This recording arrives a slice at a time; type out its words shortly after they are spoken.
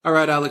All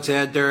right,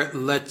 Alexander,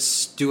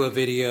 let's do a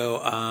video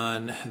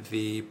on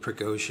the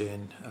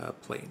Prigozhin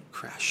plane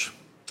crash.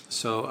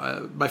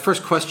 So my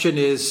first question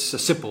is a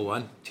simple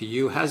one to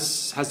you.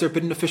 Has there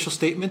been an official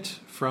statement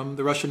from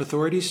the Russian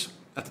authorities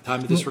at the time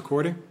of this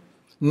recording?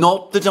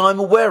 Not that I'm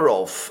aware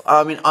of.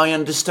 I mean, I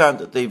understand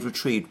that they've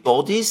retrieved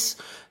bodies.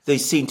 They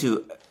seem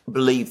to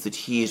believe that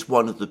he is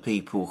one of the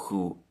people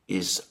who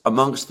is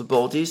amongst the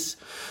bodies.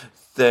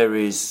 There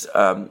is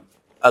a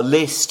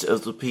list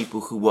of the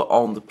people who were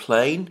on the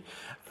plane,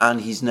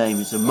 and his name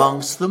is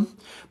amongst them.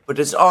 But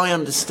as I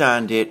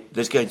understand it,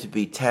 there's going to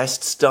be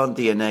tests done,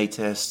 DNA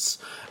tests,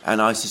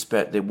 and I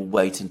suspect they will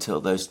wait until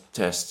those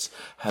tests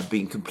have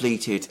been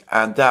completed,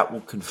 and that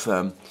will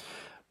confirm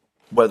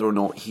whether or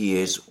not he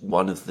is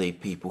one of the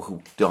people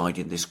who died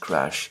in this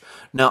crash.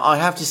 Now, I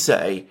have to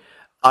say,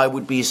 I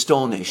would be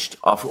astonished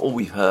after all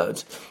we've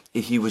heard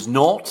if he was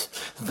not.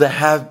 There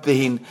has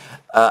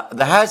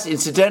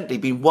incidentally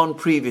been one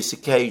previous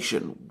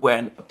occasion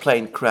when a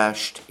plane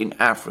crashed in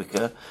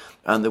Africa,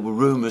 and there were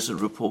rumours and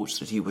reports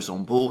that he was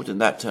on board, and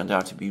that turned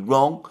out to be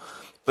wrong.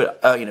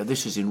 But,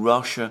 this is in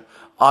Russia.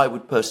 I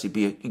would personally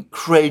be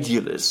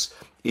incredulous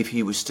if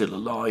he was still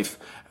alive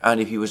and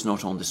if he was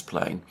not on this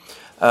plane.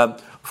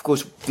 Of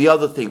course, the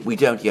other thing we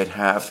don't yet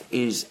have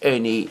is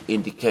any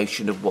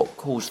indication of what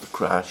caused the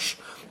crash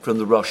from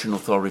the Russian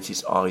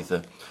authorities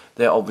either.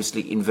 They're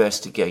obviously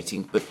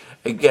investigating, but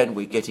again,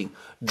 we're getting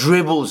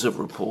dribbles of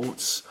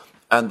reports,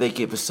 and they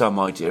give us some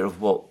idea of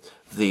what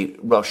the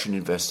Russian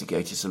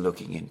investigators are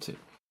looking into.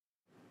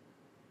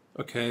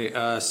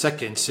 Okay,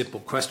 second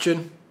simple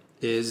question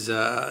is,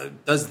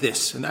 does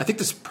this, and I think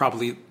this is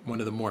probably one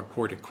of the more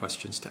important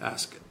questions to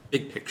ask,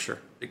 big picture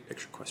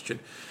question,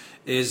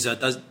 is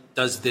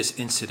does this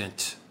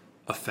incident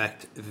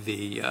affect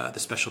the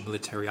special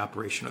military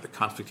operation or the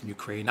conflict in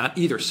Ukraine on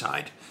either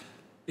side,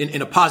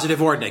 in a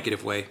positive or a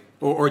negative way?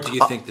 Or do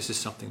you think this is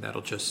something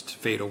that'll just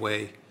fade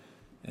away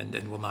and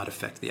will not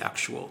affect the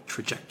actual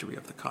trajectory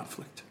of the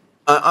conflict?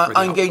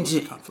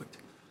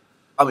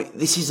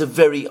 This is a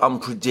very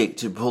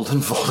unpredictable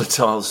and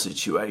volatile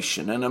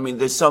situation. And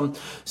there's some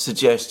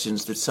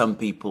suggestions that some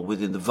people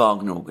within the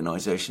Wagner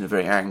organization are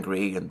very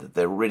angry and that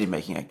they're already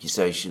making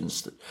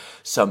accusations that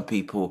some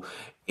people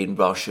in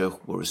Russia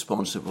were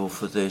responsible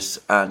for this.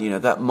 And,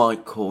 that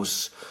might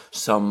cause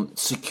some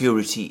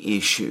security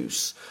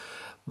issues.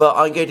 But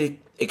I'm going to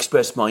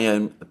express my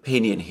own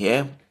opinion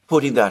here.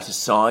 Putting that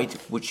aside,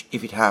 which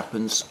if it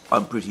happens,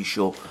 I'm pretty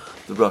sure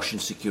the Russian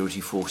security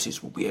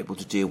forces will be able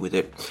to deal with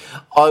it.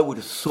 I would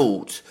have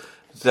thought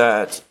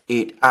that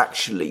it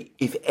actually,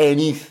 if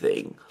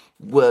anything,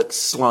 works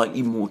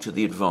slightly more to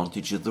the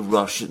advantage of the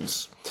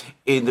Russians,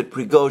 in that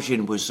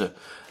Prigozhin was a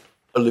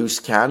loose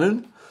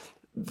cannon.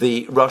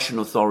 The Russian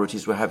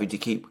authorities were having to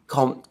keep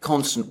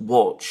constant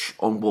watch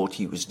on what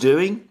he was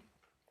doing.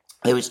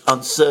 There was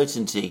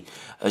uncertainty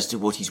as to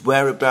what his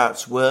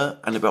whereabouts were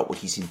and about what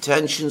his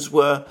intentions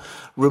were.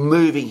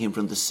 Removing him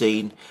from the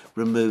scene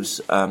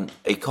removes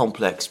a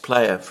complex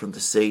player from the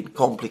scene,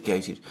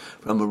 complicated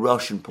from a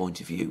Russian point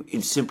of view.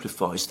 It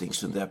simplifies things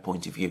from their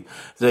point of view.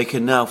 They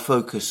can now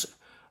focus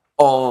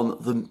on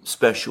the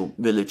special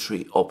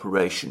military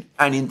operation.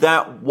 And in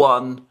that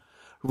one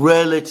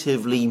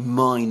relatively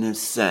minor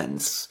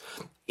sense,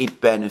 it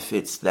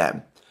benefits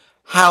them.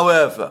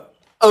 However,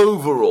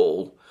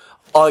 overall,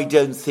 I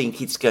don't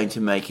think it's going to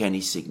make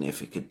any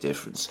significant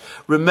difference.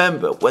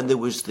 Remember, when there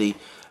was the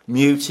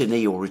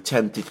mutiny or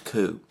attempted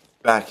coup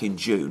back in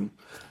June,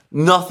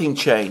 nothing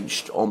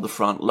changed on the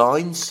front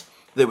lines.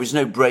 There was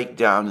no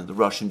breakdown in the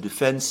Russian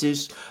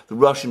defences. The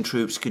Russian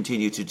troops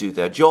continued to do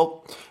their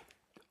job.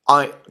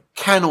 I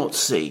cannot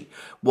see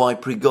why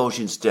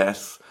Prigozhin's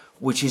death,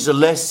 which is a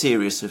less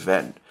serious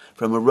event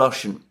from a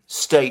Russian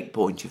state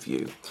point of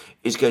view,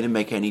 is going to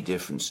make any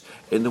difference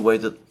in the way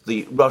that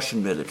the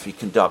Russian military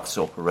conducts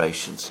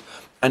operations.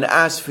 And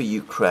as for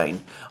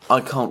Ukraine,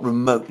 I can't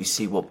remotely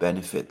see what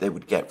benefit they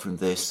would get from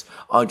this.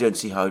 I don't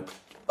see how it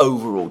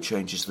overall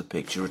changes the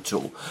picture at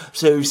all.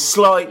 So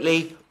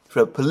slightly,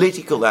 from a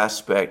political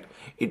aspect,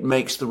 it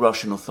makes the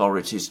Russian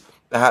authorities,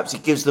 perhaps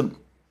it gives them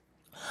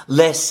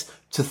less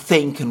to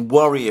think and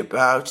worry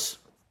about,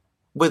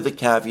 with the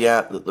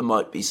caveat that there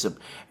might be some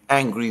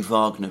angry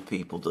Wagner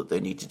people that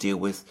they need to deal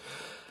with.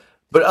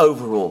 But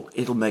overall,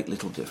 it'll make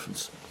little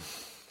difference.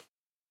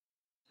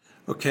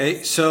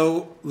 Okay,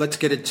 so let's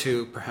get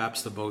into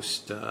perhaps the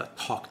most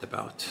talked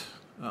about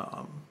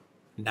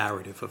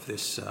narrative of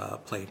this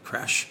plane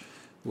crash,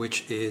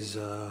 which is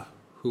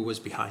who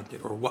was behind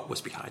it or what was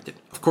behind it.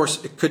 Of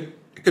course, it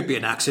could be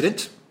an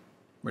accident.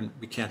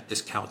 We can't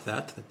discount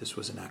that this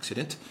was an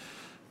accident.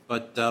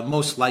 But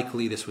most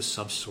likely this was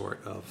some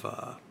sort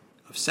of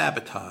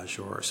sabotage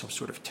or some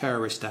sort of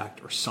terrorist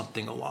act or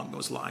something along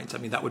those lines. I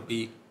mean, that would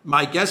be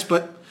my guess,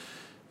 but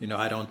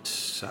I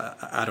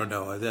don't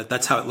know.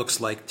 That's how it looks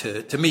like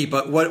to me.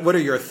 But what are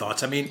your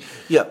thoughts? I mean,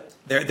 yeah,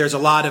 there's a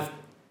lot of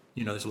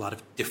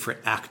different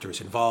actors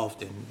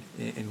involved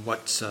in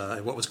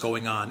what was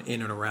going on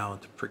in and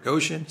around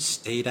Prigozhin,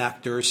 state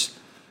actors,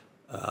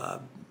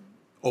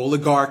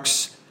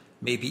 oligarchs,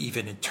 maybe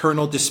even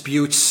internal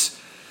disputes.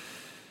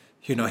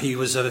 He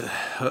was a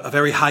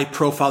very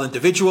high-profile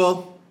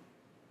individual.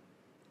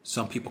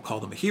 Some people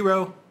called him a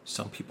hero.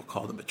 Some people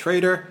called him a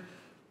traitor.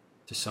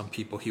 To some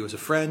people, he was a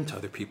friend. To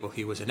other people,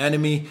 he was an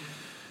enemy.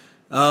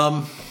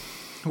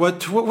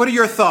 What are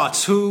your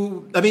thoughts?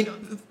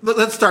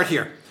 Let's start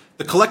here.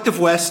 The collective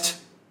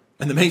West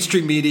and the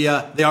mainstream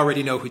media, they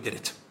already know who did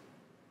it.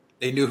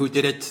 They knew who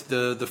did it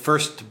the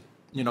first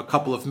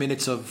couple of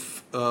minutes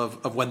of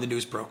when the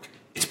news broke.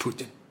 It's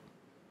Putin.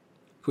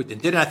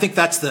 Putin did it. I think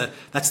that's the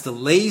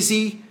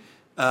lazy.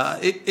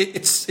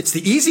 It's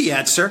the easy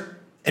answer,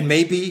 and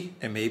maybe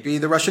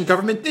the Russian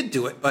government did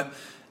do it, but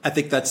I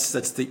think that's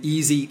the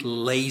easy,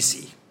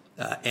 lazy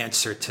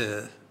answer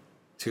to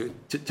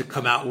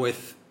come out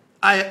with.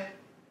 I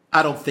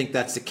don't think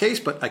that's the case,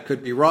 but I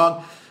could be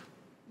wrong.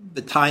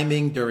 The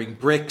timing during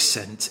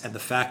BRICS and the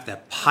fact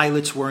that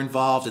pilots were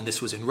involved, and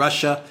this was in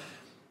Russia,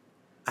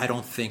 I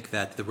don't think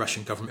that the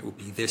Russian government would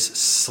be this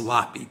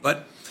sloppy.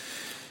 But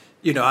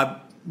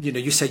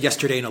you said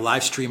yesterday in a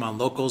live stream on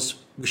Locals,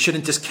 we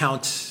shouldn't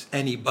discount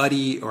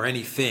anybody or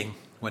anything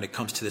when it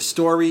comes to this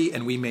story,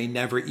 and we may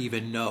never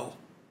even know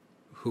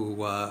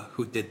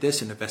who did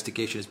this. An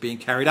investigation is being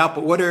carried out.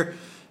 But what are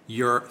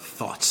your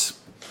thoughts?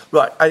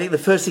 Right. I think the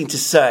first thing to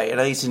say, and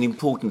I think it's an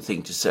important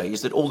thing to say,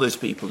 is that all those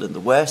people in the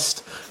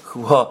West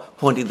who are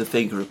pointing the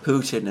finger at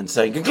Putin and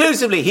saying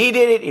conclusively he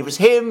did it, it was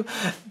him,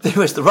 it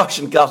was the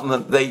Russian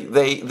government,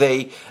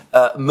 they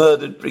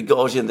murdered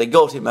Prigozhin, they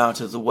got him out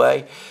of the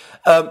way.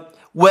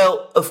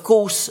 Well, of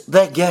course,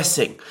 they're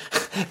guessing,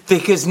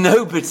 because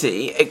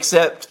nobody,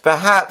 except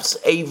perhaps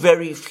a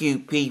very few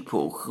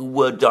people who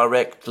were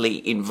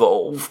directly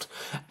involved,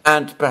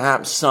 and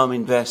perhaps some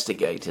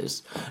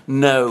investigators,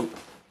 know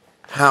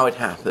how it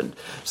happened.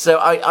 So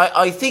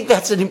I think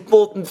that's an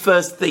important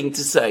first thing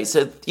to say.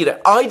 So,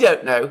 I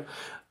don't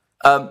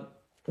know.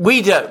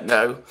 We don't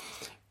know.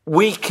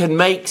 We can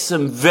make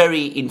some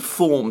very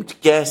informed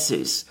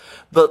guesses,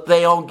 but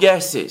they are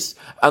guesses.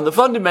 And the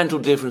fundamental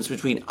difference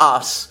between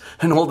us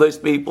and all those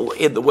people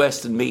in the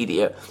Western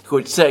media who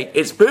would say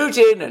it's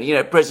Putin,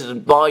 and,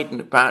 President Biden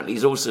apparently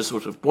is also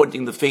sort of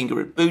pointing the finger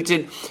at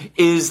Putin,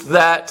 is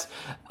that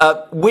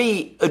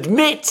we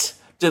admit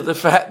to the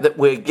fact that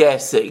we're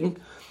guessing,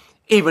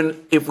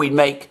 even if we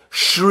make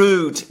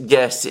shrewd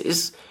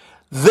guesses.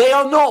 They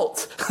are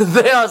not.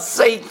 They are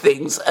saying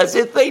things as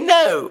if they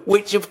know,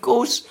 which, of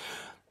course,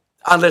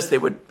 unless they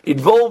were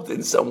involved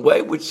in some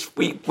way, which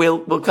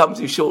we'll come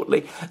to shortly,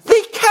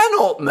 they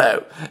cannot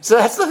know. So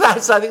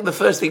that's I think the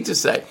first thing to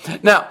say.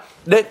 Now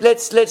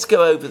let's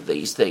go over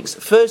these things.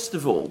 First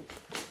of all,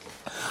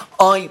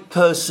 I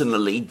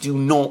personally do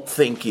not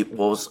think it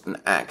was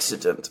an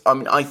accident. I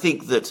mean, I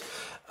think that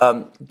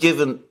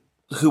given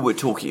who we're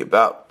talking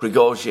about,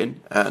 Prigozhin,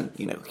 and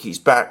his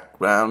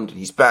background and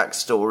his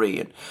backstory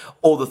and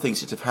all the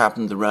things that have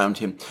happened around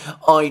him,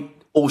 I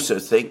also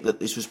think that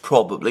this was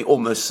probably,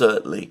 almost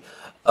certainly,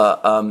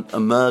 a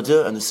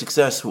murder, and a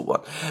successful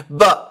one.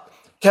 But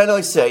can I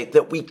say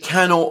that we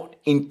cannot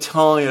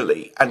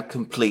entirely and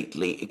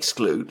completely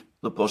exclude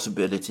the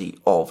possibility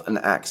of an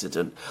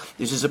accident?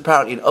 This is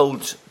apparently an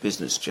old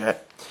business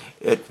jet.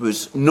 It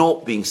was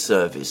not being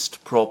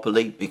serviced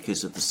properly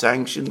because of the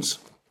sanctions.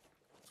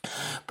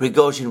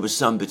 Prigozhin was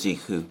somebody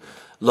who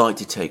liked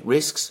to take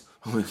risks.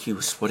 He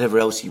was, whatever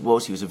else he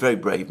was a very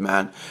brave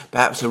man,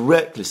 perhaps a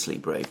recklessly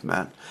brave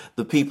man.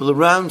 The people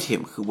around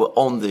him who were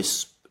on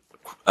this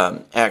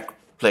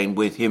airplane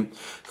with him,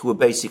 who were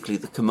basically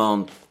the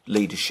command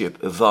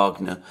leadership of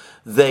Wagner,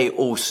 they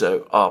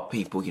also are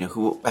people,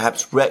 who were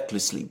perhaps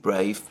recklessly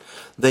brave.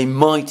 They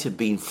might have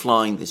been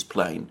flying this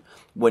plane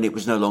when it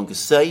was no longer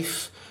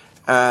safe,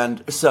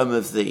 and some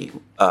of the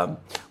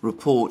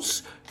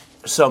reports,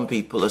 some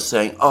people are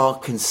saying, are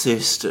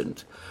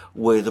consistent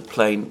with a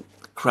plane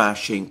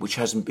crashing which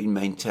hasn't been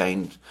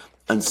maintained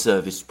and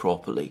serviced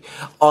properly.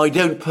 I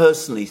don't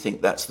personally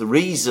think that's the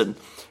reason,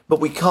 but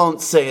we can't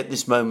say at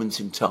this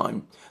moment in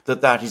time that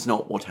that is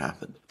not what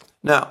happened.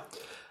 Now,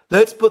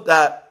 let's put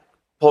that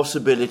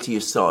possibility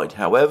aside.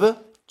 However,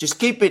 just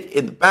keep it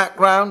in the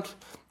background.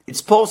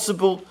 It's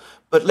possible,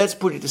 but let's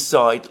put it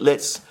aside.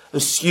 Let's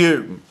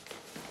assume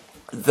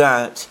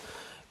that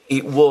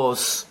it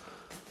was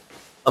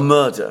a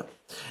murder.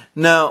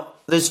 Now,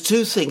 there's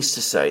two things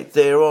to say.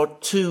 There are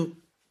two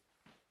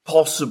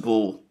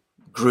possible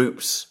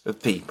groups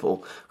of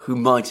people who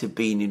might have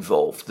been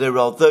involved. There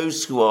are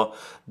those who are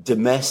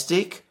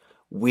domestic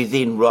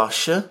within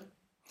Russia,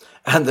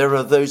 and there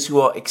are those who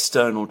are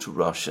external to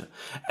Russia.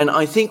 And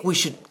I think we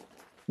should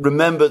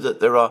remember that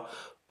there are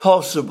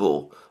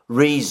possible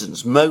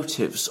reasons,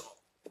 motives,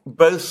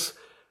 both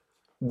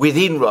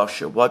within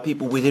Russia, why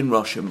people within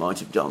Russia might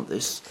have done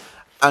this,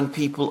 and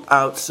people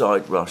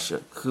outside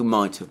Russia who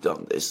might have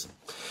done this.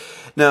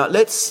 Now,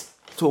 let's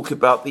talk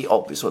about the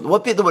obvious one.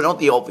 Not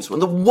the obvious one,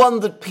 the one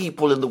that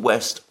people in the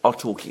West are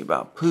talking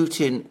about.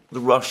 Putin, the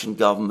Russian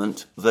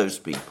government, those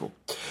people.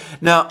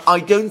 Now, I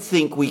don't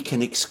think we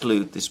can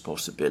exclude this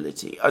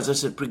possibility. As I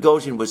said,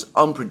 Prigozhin was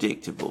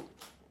unpredictable,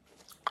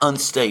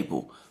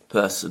 unstable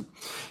person.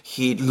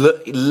 He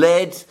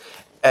led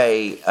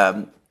a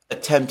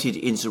attempted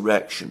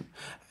insurrection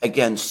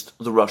against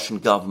the Russian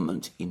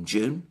government in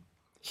June.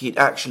 He'd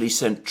actually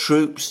sent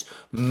troops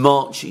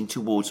marching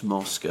towards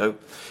Moscow.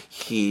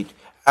 He'd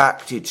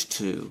acted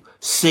to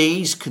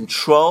seize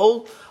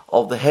control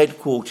of the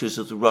headquarters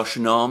of the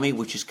Russian army,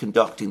 which is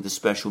conducting the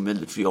special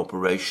military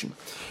operation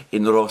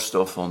in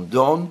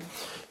Rostov-on-Don.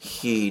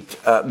 He'd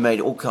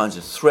made all kinds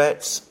of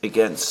threats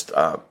against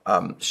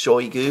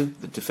Shoigu,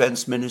 the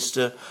defense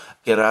minister,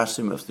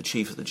 Gerasimov, the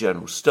chief of the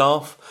general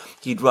staff.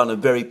 He'd run a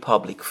very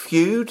public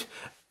feud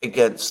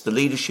against the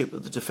leadership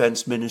of the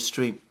defense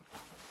ministry.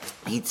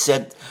 He'd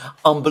said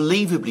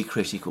unbelievably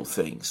critical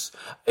things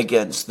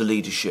against the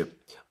leadership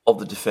of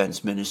the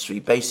defense ministry,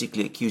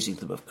 basically accusing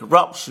them of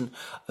corruption,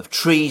 of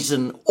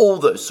treason, all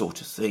those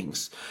sort of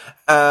things.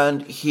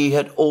 And he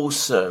had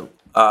also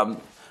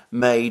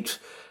made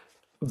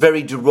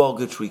very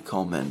derogatory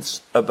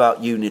comments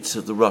about units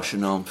of the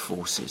Russian armed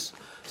forces.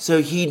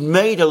 So he'd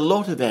made a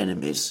lot of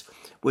enemies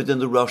within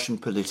the Russian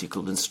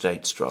political and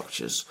state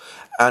structures.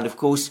 And of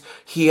course,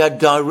 he had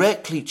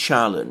directly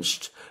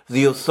challenged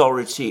the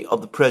authority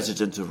of the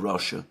president of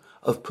Russia,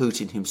 of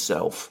Putin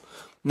himself.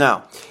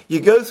 Now,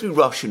 you go through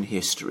Russian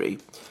history,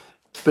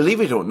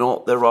 believe it or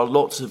not, there are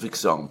lots of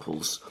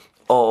examples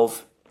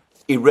of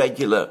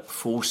irregular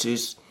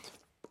forces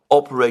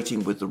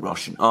operating with the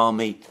Russian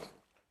army.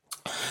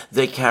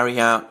 They carry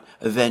out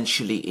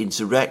eventually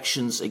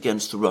insurrections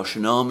against the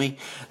Russian army.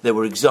 There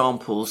were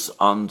examples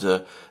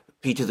under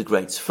Peter the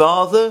Great's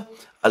father,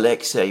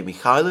 Alexei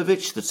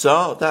Mikhailovich, the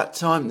Tsar at that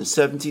time, in the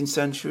 17th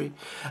century.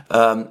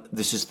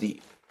 This is the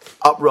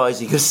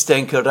uprising of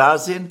Stenka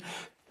Razin.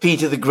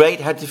 Peter the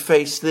Great had to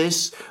face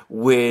this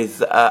with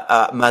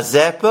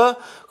Mazepa,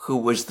 who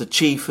was the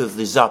chief of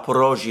the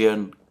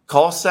Zaporozhian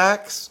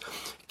Cossacks.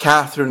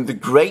 Catherine the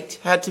Great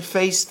had to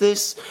face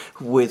this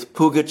with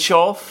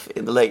Pugachev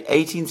in the late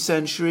 18th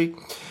century.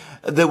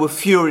 There were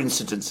fewer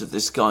incidents of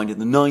this kind in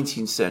the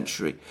 19th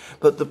century.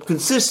 But the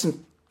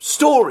consistent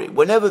story,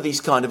 whenever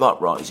these kind of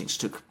uprisings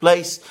took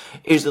place,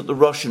 is that the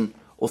Russian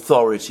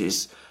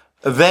authorities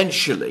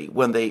eventually,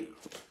 when they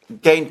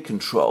gained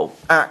control,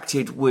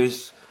 acted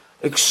with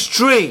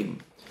extreme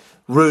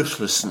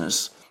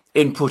ruthlessness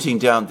in putting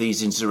down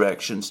these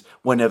insurrections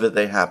whenever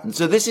they happened.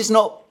 So this is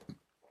not,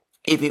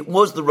 if it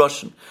was the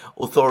Russian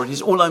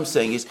authorities, all I'm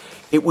saying is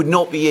it would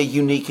not be a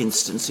unique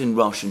instance in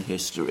Russian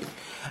history.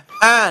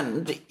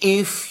 And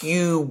if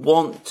you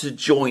want to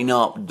join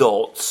up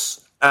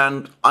dots,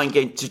 and I'm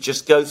going to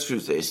just go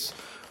through this,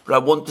 but I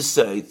want to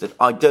say that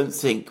I don't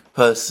think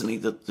personally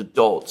that the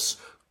dots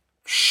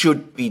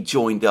should be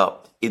joined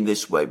up in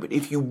this way. But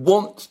if you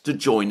want to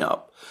join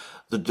up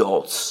the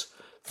dots,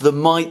 there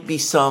might be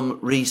some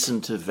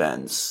recent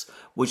events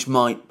which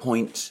might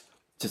point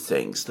to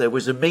things. There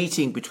was a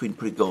meeting between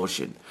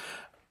Prigozhin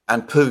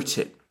and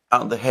Putin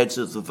and the heads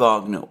of the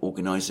Wagner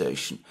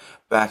organization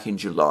back in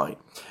July.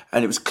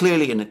 And it was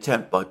clearly an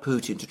attempt by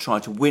Putin to try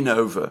to win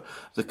over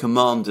the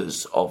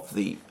commanders of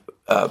the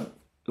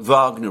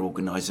Wagner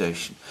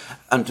organization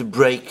and to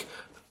break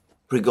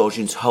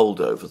Prigozhin's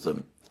hold over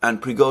them.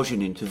 And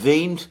Prigozhin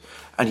intervened,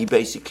 and he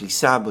basically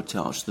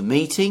sabotaged the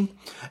meeting.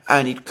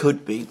 And it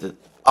could be that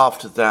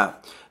after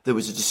that, there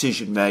was a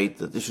decision made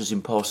that this was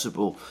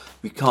impossible.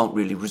 We can't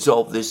really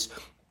resolve this.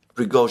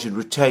 Prigozhin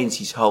retains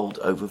his hold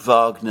over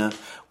Wagner.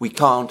 We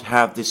can't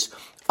have this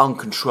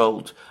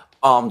uncontrolled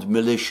armed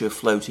militia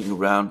floating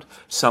around.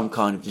 Some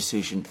kind of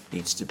decision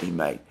needs to be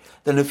made.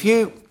 Then a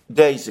few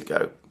days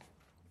ago,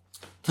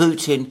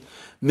 Putin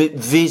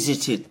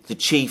visited the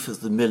chief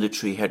of the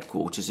military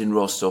headquarters in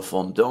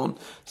Rostov-on-Don,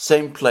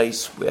 same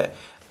place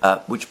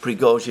which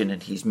Prigozhin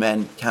and his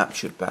men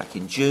captured back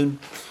in June.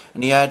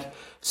 And he had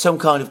some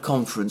kind of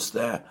conference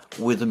there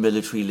with the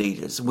military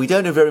leaders. We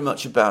don't know very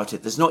much about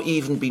it. There's not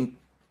even been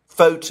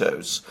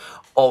photos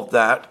of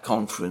that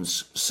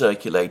conference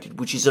circulated,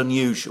 which is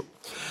unusual.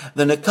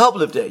 Then a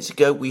couple of days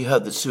ago, we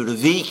heard that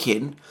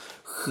Surovikin,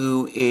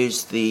 who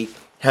is was the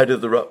head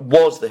of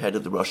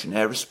the Russian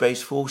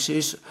aerospace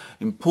forces,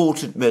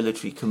 important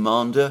military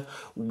commander,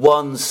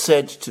 one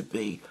said to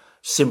be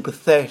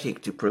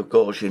sympathetic to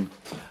Prigozhin.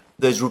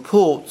 There's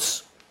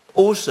reports,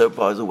 also,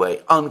 by the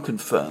way,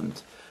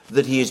 unconfirmed,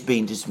 that he has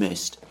been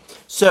dismissed.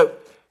 So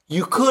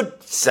you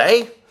could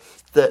say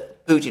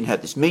that Putin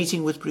had this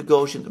meeting with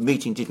Prigozhin. The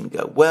meeting didn't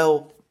go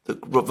well. The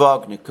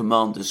Wagner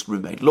commanders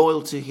remained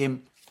loyal to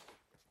him.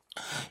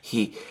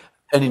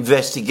 An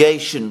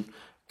investigation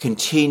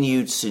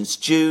continued since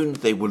June.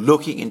 They were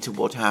looking into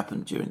what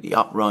happened during the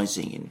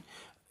uprising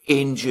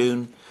in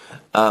June.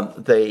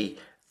 They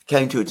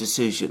came to a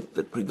decision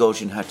that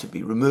Prigozhin had to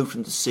be removed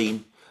from the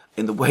scene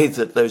in the way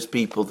that those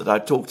people that I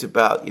talked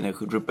about,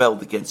 who'd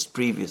rebelled against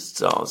previous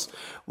Tsars,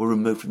 were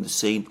removed from the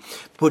scene.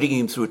 Putting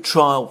him through a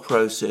trial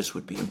process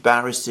would be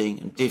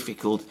embarrassing and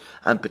difficult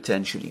and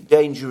potentially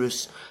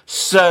dangerous.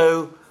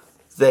 So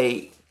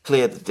they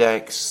cleared the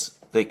decks.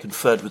 They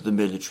conferred with the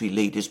military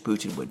leaders.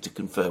 Putin went to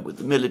confer with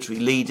the military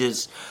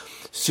leaders.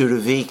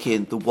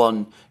 Surovikin, the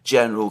one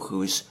general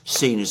who is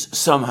seen as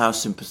somehow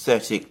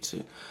sympathetic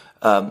to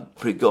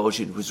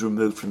Prigozhin, was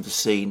removed from the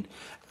scene,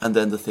 and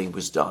then the thing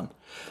was done.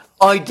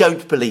 I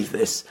don't believe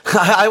this.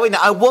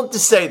 I want to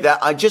say that.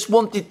 I just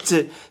wanted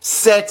to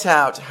set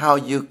out how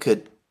you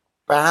could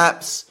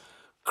perhaps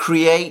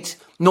create,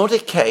 not a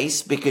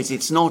case, because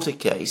it's not a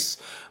case,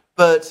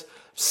 but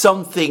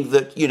something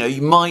that,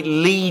 you might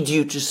lead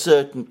you to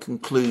certain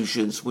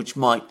conclusions which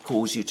might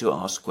cause you to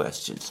ask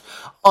questions.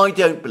 I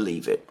don't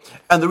believe it.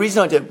 And the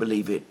reason I don't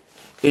believe it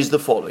is the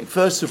following.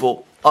 First of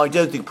all, I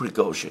don't think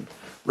Prigozhin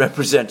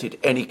represented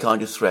any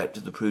kind of threat to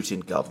the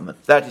Putin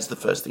government. That is the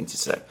first thing to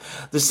say.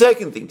 The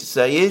second thing to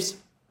say is,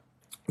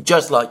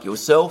 just like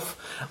yourself,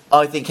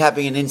 I think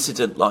having an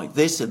incident like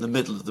this in the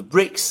middle of the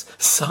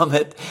BRICS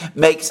summit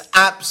makes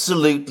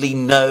absolutely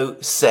no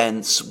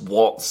sense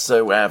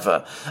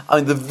whatsoever. I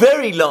mean, the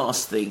very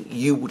last thing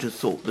you would have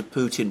thought that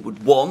Putin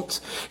would want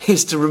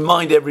is to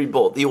remind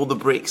everybody, all the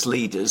BRICS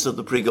leaders, of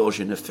the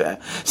Prigozhin affair.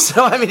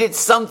 So, I mean, it's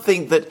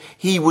something that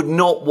he would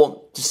not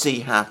want to see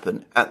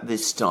happen at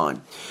this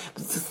time.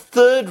 But the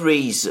third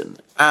reason,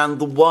 and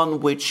the one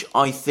which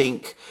I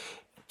think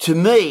to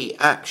me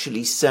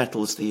actually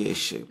settles the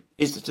issue,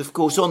 is that, of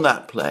course, on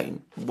that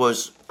plane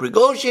was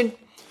Prigozhin,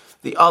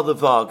 the other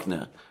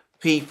Wagner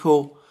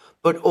people,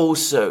 but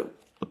also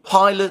the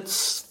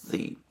pilots,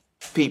 the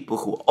people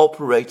who are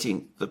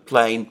operating the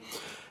plane.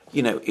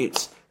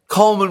 It's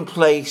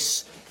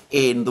commonplace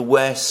in the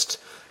West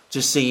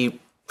to see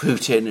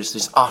Putin as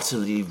this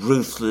utterly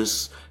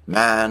ruthless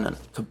man, a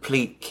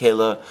complete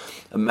killer,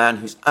 a man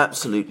who's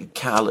absolutely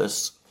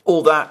callous,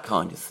 all that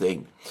kind of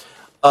thing.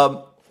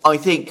 I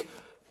think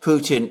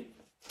Putin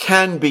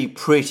can be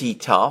pretty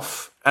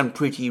tough and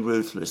pretty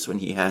ruthless when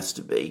he has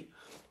to be,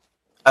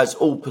 as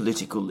all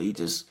political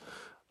leaders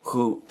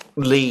who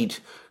lead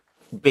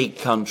big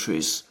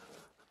countries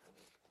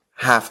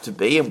have to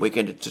be, and we're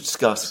going to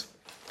discuss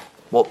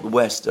what the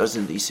West does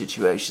in these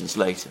situations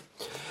later.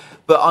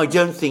 But I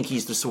don't think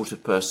he's the sort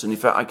of person, in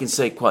fact, I can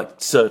say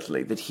quite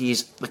certainly that he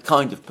is the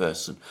kind of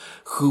person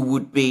who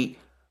would be,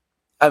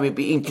 it'd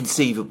be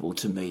inconceivable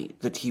to me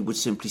that he would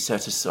simply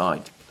set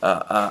aside,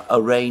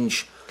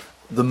 arrange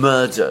the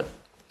murder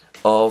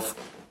of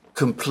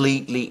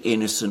completely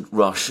innocent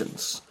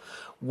Russians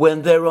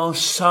when there are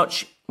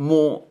such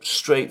more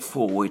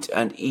straightforward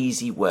and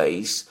easy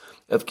ways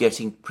of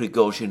getting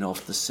Prigozhin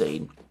off the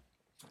scene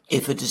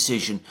if a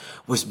decision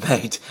was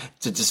made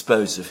to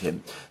dispose of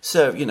him.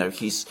 So,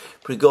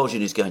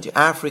 Prigozhin is going to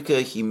Africa.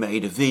 He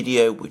made a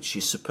video which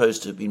is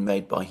supposed to have been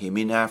made by him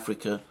in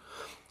Africa.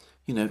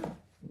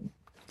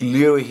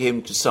 Lure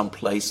him to some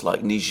place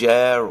like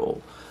Niger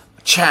or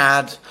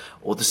Chad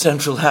or the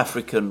Central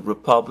African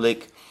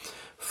Republic,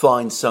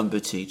 find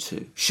somebody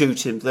to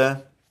shoot him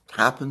there,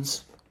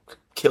 happens,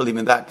 kill him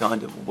in that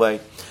kind of a way,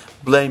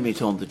 blame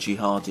it on the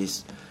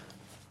jihadis.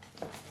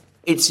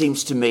 It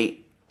seems to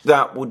me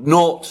that would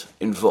not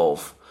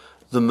involve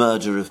the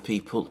murder of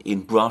people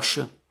in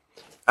Russia,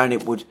 and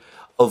it would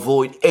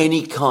avoid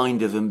any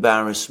kind of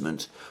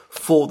embarrassment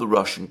for the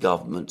Russian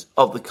government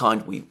of the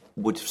kind we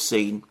would have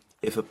seen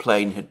if a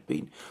plane had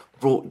been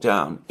brought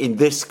down in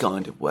this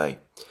kind of way.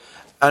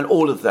 And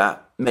all of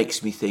that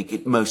makes me think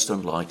it most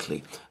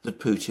unlikely that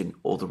Putin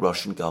or the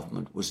Russian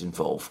government was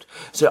involved.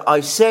 So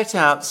I've set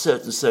out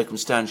certain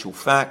circumstantial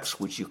facts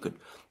which you could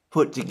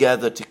put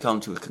together to come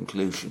to a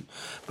conclusion.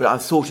 But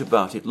I've thought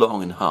about it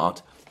long and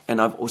hard,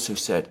 and I've also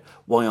said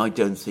why I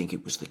don't think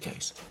it was the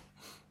case.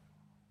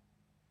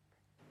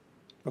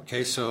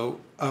 Okay,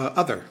 so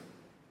other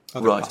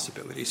right.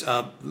 possibilities.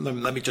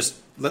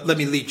 Let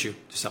me lead you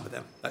to some of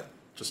them that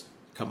just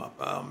come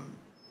up.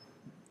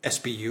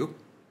 SBU,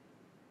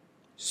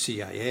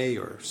 CIA,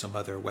 or some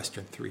other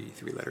Western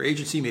three-letter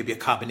agency, maybe a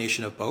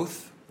combination of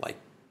both, like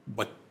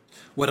what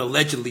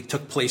allegedly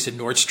took place in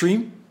Nord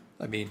Stream.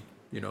 I mean,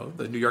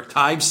 the New York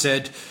Times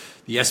said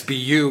the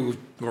SBU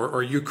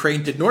or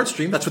Ukraine did Nord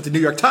Stream. That's what the New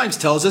York Times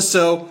tells us.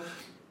 So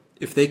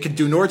if they could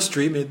do Nord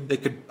Stream, they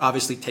could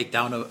obviously take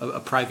down a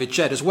private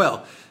jet as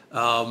well.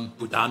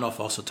 Budanov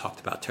also talked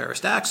about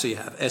terrorist acts. So you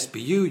have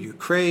SBU,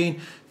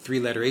 Ukraine,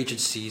 three-letter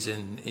agencies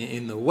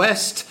in the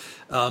West,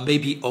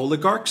 maybe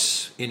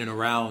oligarchs in and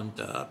around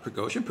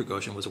Prigozhin.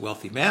 Prigozhin was a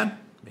wealthy man.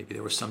 Maybe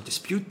there was some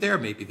dispute there.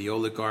 Maybe the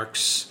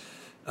oligarchs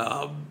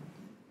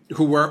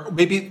who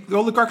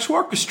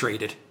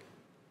orchestrated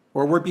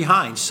or were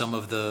behind some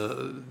of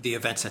the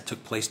events that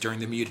took place during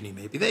the mutiny.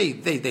 Maybe they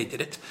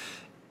did it.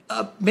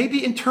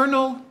 Maybe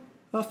internal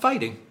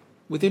fighting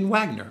within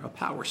Wagner, a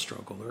power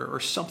struggle or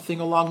something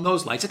along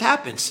those lines. It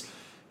happens.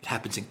 It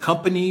happens in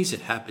companies.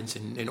 It happens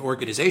in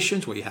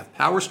organizations where you have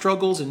power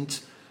struggles, and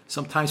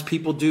sometimes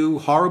people do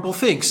horrible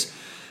things.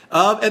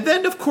 And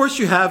then, of course,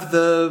 you have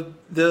the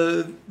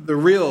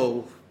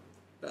real,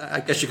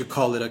 I guess you could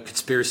call it a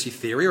conspiracy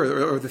theory,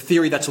 or the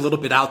theory that's a little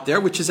bit out there,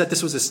 which is that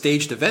this was a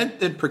staged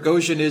event and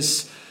Prigozhin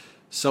is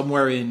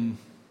somewhere in,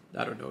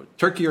 I don't know,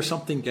 Turkey or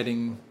something,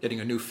 getting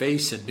a new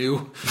face and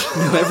new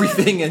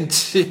everything, and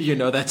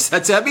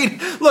that's. I mean,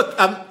 look,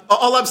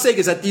 all I'm saying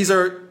is that these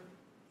are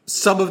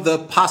some of the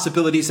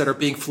possibilities that are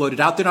being floated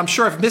out there. I'm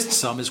sure I've missed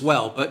some as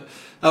well, but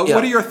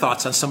what are your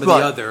thoughts on some of the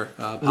other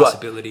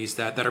possibilities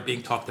that are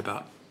being talked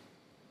about?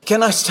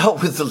 Can I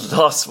start with the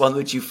last one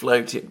that you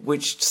floated,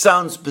 which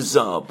sounds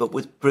bizarre, but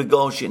with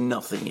Prigozhin,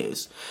 nothing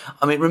is.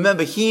 I mean,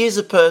 remember, he is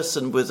a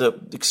person with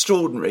an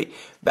extraordinary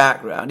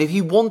background. If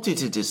he wanted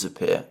to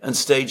disappear and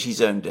stage his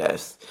own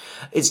death,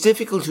 it's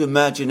difficult to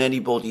imagine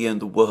anybody in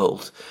the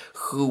world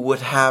who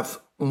would have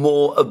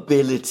more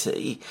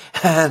ability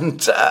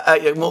and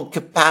more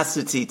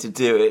capacity to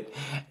do it,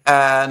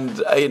 and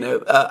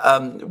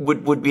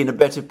would be in a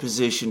better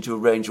position to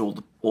arrange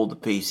all the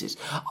pieces.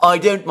 I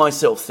don't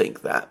myself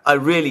think that. I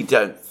really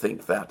don't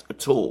think that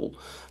at all.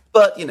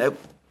 But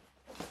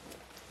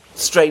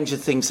stranger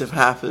things have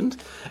happened,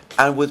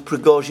 and with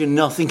Prigozhin,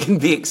 nothing can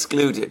be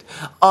excluded.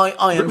 I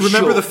am Remember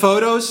sure the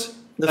photos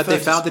that they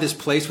photos. found at his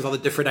place with all the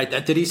different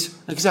identities?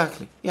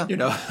 Exactly. Yeah.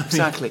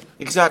 Exactly.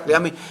 Exactly. I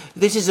mean,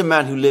 this is a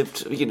man who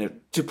lived,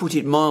 to put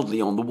it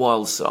mildly, on the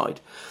wild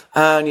side,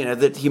 and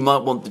that he might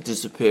want to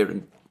disappear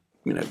and,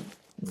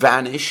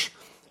 vanish.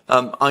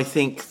 I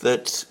think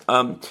that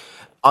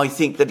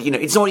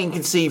it's not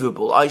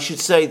inconceivable. I should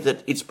say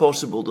that it's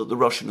possible that the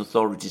Russian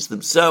authorities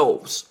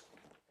themselves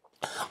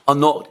are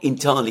not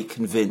entirely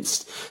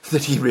convinced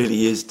that he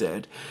really is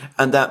dead,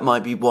 and that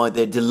might be why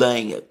they're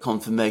delaying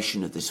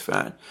confirmation of this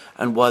fact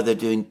and why they're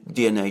doing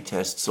DNA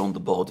tests on the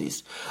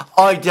bodies.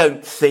 I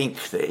don't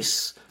think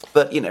this,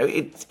 but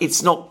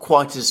it's not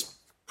quite as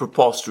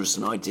preposterous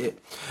an idea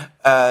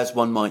as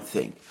one might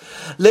think.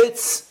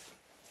 Let's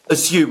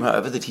assume,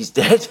 however, that he's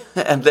dead,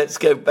 and let's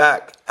go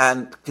back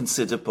and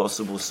consider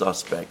possible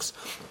suspects.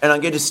 And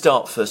I'm going to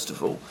start, first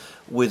of all,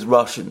 with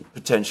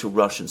potential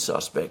Russian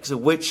suspects,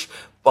 of which,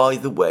 by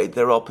the way,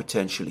 there are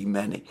potentially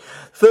many.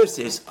 First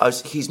is,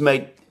 he's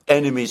made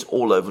enemies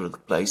all over the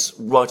place,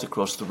 right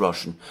across the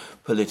Russian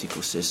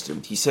political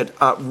system. He said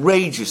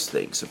outrageous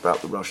things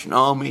about the Russian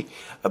army,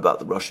 about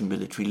the Russian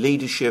military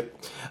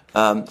leadership.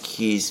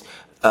 He's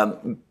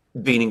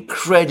been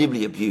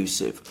incredibly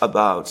abusive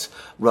about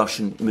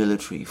Russian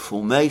military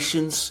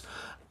formations.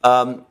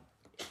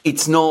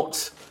 It's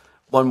not,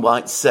 one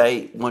might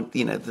say, one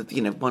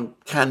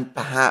can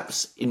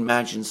perhaps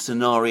imagine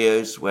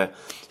scenarios where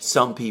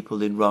some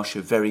people in Russia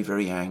are very,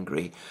 very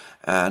angry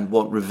and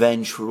want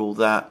revenge for all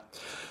that.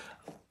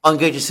 I'm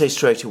going to say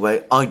straight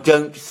away, I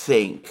don't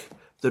think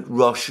that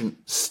Russian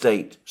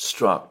state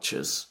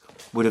structures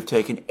would have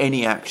taken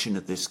any action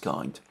of this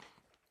kind,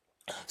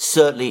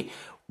 certainly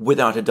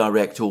without a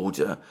direct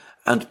order.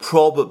 And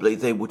probably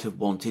they would have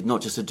wanted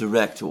not just a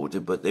direct order,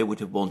 but they would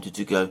have wanted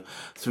to go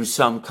through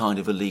some kind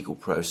of a legal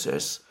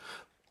process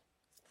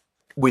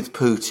with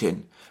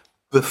Putin.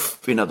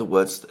 In other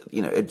words,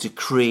 a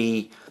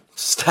decree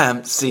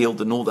stamped,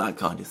 sealed, and all that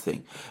kind of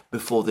thing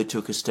before they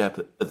took a step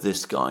of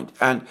this kind.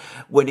 And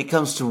when it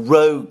comes to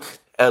rogue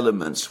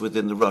elements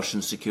within the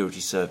Russian security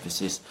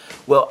services,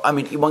 well, I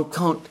mean, one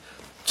can't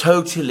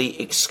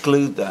totally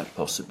exclude that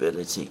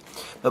possibility.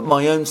 But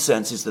my own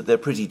sense is that they're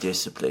pretty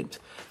disciplined,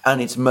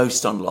 and it's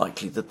most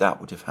unlikely that that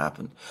would have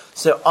happened.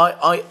 So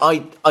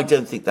I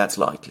don't think that's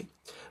likely.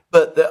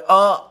 But there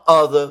are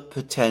other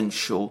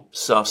potential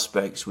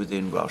suspects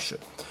within Russia.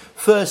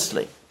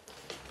 Firstly,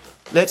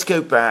 let's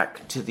go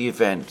back to the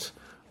event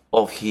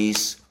of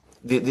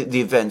the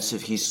events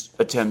of his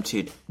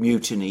attempted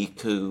mutiny,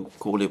 coup,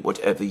 call it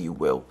whatever you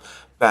will,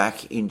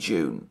 back in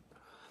June.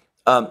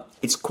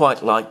 It's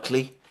quite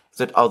likely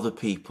that other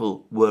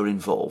people were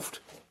involved.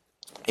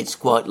 It's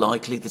quite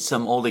likely that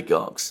some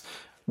oligarchs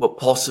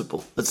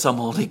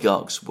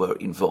were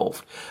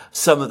involved.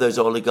 Some of those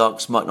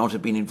oligarchs might not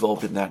have been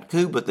involved in that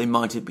coup, but they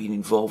might have been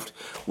involved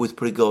with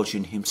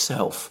Prigozhin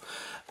himself.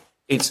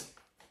 It's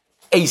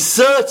a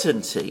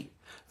certainty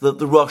that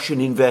the Russian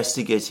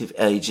investigative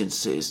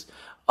agencies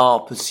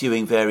are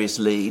pursuing various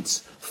leads,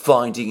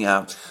 finding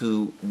out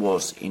who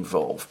was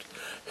involved.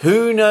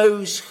 Who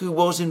knows who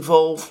was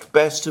involved?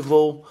 Best of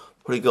all,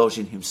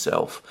 Prigozhin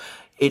himself.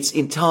 It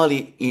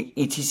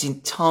is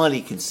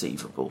entirely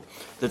conceivable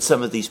that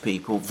some of these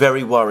people,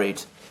 very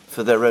worried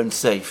for their own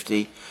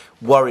safety,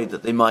 worried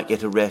that they might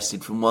get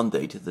arrested from one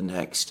day to the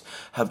next,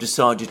 have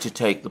decided to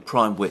take the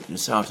prime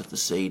witness out of the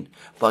scene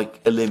by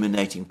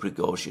eliminating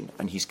Prigozhin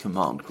and his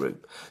command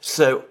group.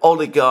 So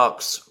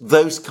oligarchs,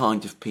 those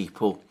kind of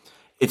people,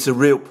 it's a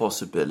real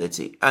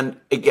possibility. And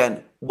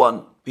again,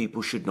 one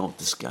people should not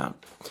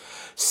discount.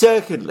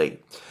 Secondly,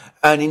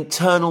 an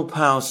internal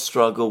power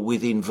struggle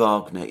within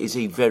Wagner is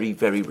a very,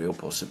 very real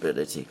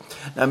possibility.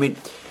 I mean,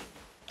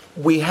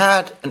 we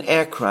had an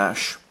air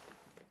crash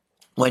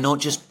where not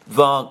just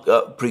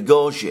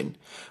Prigozhin,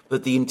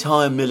 but the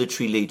entire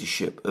military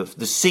leadership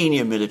the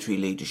senior military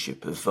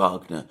leadership of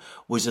Wagner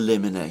was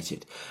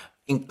eliminated,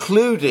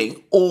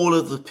 including all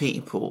of the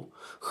people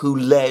who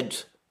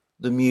led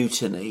the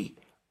mutiny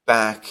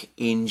back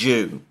in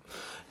June.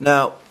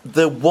 Now,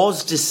 there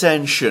was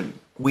dissension.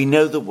 We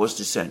know there was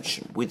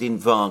dissension within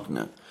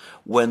Wagner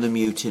when the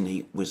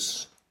mutiny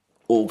was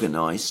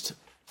organised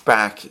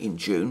back in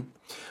June.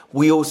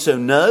 We also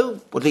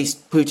know, or at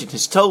least Putin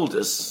has told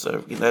us,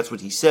 so that's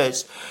what he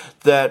says,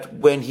 that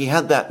when he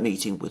had that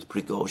meeting with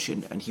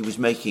Prigozhin and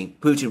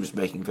Putin was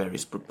making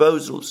various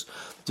proposals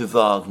to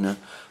Wagner,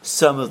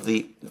 some of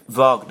the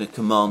Wagner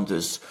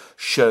commanders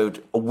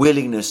showed a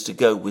willingness to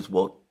go with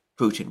what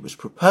Putin was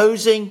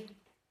proposing.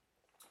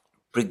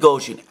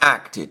 Prigozhin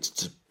acted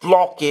to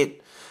block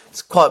it.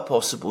 It's quite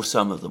possible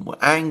some of them were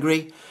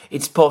angry.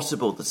 It's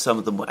possible that some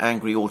of them were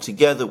angry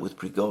altogether with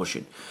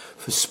Prigozhin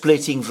for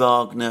splitting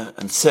Wagner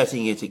and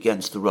setting it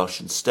against the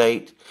Russian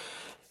state.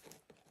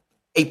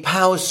 A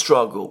power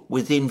struggle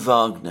within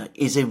Wagner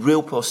is a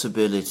real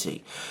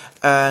possibility.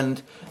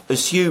 And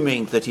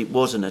assuming that it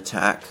was an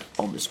attack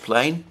on this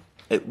plane,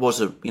 it was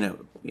a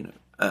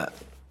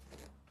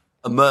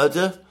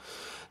murder,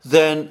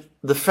 then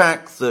the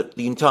fact that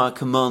the entire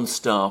command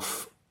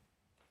staff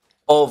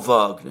of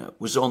Wagner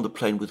was on the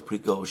plane with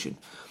Prigozhin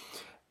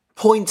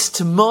points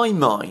to my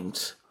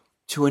mind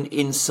to an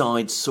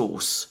inside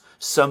source,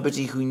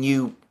 somebody who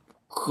knew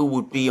who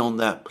would be on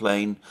that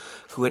plane,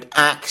 who had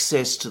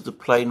access to the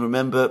plane.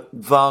 Remember,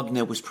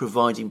 Wagner was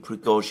providing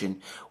Prigozhin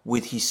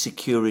with his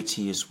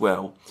security as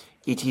well.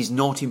 It is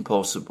not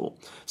impossible.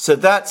 So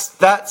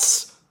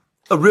that's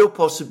a real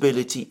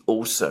possibility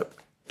also.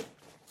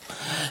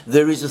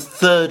 There is a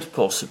third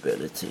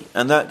possibility,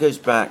 and that goes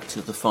back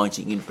to the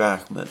fighting in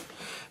Bakhmut.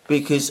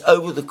 Because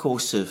over the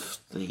course of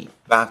the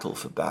battle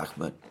for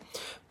Bakhmut,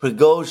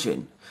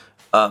 Prigozhin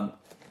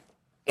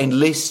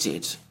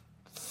enlisted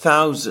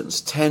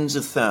thousands, tens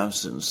of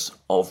thousands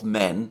of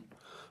men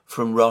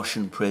from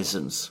Russian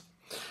prisons.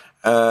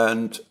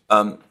 And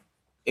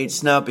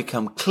it's now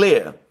become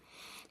clear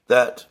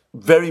that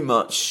very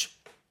much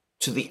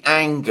to the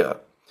anger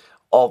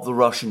of the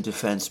Russian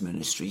Defense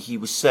Ministry, he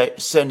was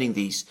sending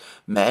these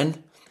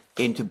men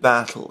into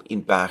battle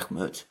in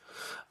Bakhmut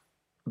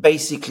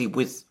basically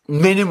with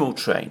minimal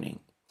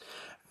training.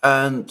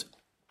 And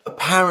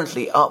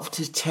apparently up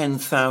to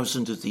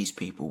 10,000 of these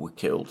people were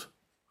killed.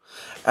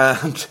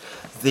 And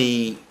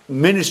the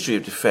Ministry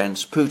of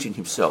Defense, Putin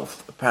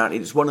himself, apparently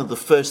it was one of the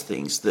first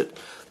things that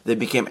they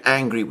became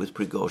angry with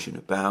Prigozhin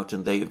about,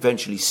 and they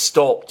eventually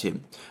stopped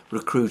him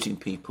recruiting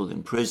people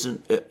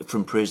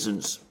from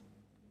prisons.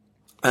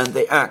 And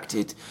they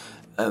acted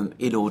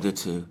in order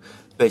to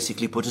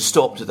basically put a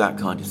stop to that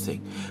kind of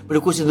thing. But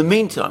of course, in the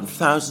meantime,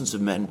 thousands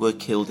of men were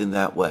killed in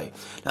that way.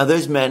 Now,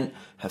 those men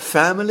have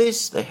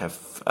families, they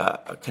have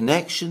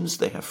connections,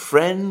 they have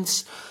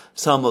friends.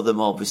 Some of them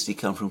obviously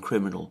come from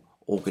criminal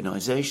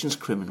organizations,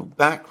 criminal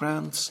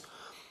backgrounds.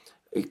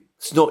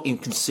 It's not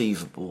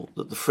inconceivable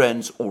that the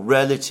friends or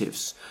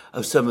relatives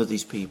of some of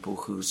these people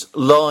whose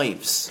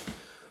lives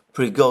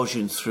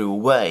Prigozhin threw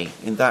away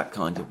in that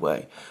kind of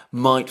way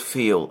might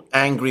feel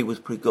angry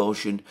with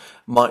Prigozhin,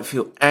 might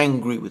feel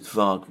angry with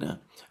Wagner,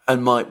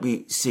 and might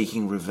be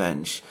seeking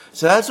revenge.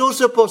 So that's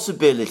also a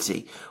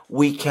possibility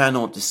we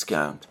cannot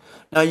discount.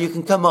 Now, you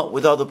can come up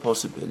with other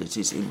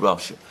possibilities in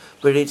Russia,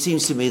 but it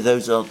seems to me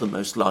those are the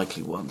most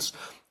likely ones.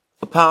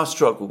 A power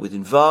struggle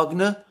within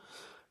Wagner,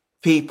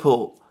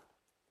 people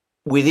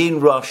within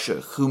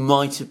Russia who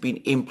might have been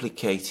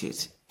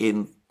implicated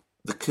in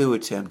the coup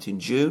attempt in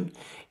June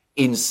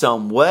in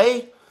some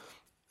way,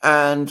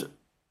 and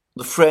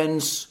the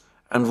friends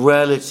and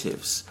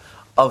relatives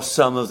of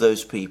some of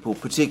those people,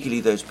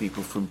 particularly those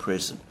people from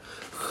prison,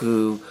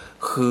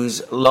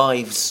 whose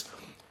lives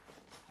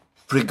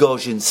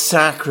Prigozhin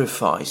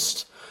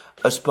sacrificed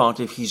as part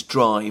of his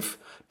drive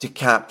to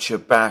capture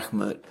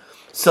Bakhmut,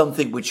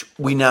 something which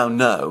we now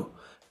know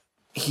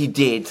he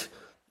did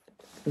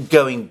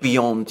going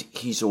beyond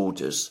his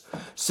orders.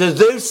 So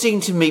those seem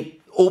to me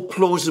all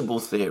plausible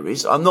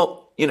theories. I'm not,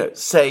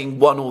 saying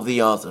one or the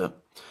other.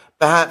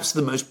 Perhaps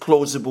the most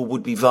plausible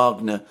would be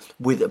Wagner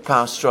with a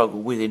power struggle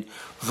within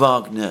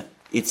Wagner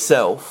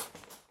itself.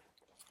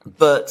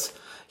 But,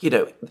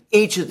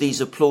 each of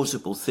these are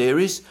plausible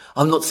theories.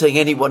 I'm not saying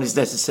any one is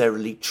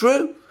necessarily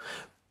true,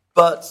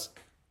 but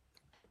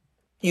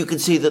you can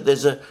see that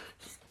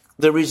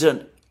there is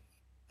a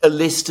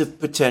list of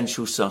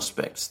potential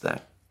suspects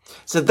there.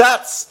 So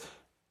that's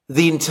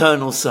the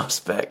internal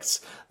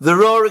suspects.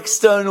 There are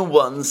external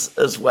ones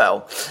as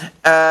well.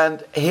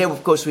 And here,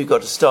 of course, we've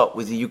got to start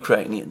with the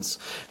Ukrainians.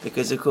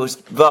 Because, of course,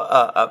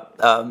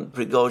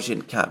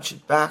 Prigozhin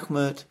captured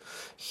Bakhmut.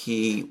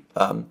 He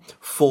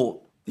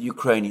fought the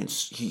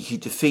Ukrainians. He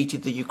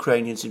defeated the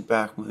Ukrainians in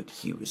Bakhmut.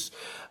 He was,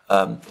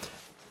 to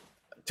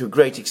a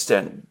great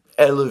extent,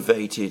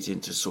 elevated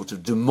into sort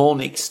of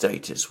demonic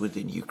status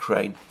within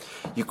Ukraine.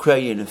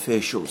 Ukrainian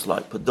officials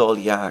like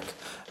Podolyak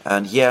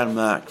and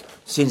Yermak,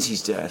 since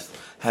his death,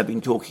 have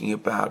been talking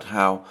about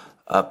how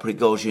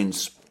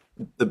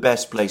the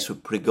best place for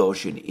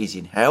Prigozhin is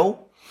in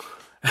hell.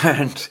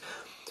 And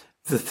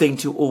the thing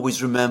to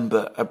always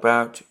remember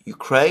about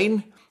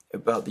Ukraine,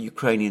 about the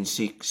Ukrainian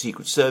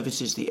secret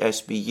services, the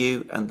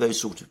SBU, and those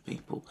sort of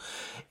people,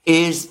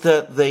 is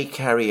that they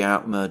carry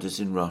out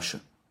murders in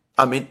Russia.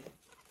 I mean,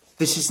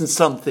 this isn't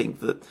something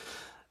that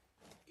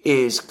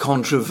is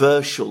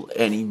controversial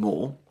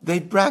anymore. They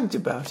bragged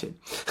about it.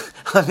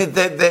 I mean,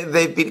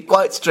 they've been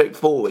quite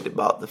straightforward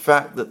about the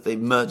fact that they've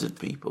murdered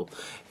people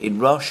in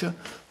Russia.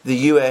 The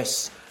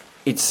US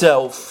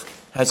itself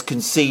has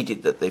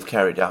conceded that they've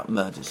carried out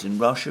murders in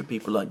Russia.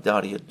 People like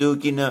Daria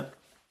Dugina,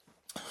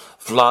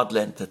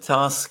 Vladlen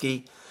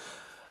Tatarsky.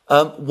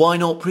 Why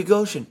not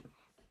Prigozhin?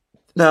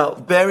 Now,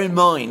 bear in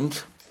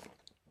mind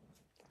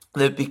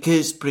that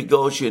because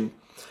Prigozhin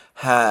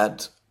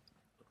had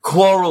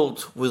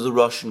quarrelled with the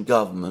Russian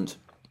government,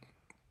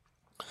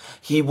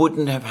 he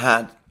wouldn't have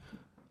had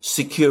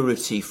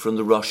security from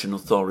the Russian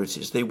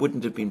authorities. They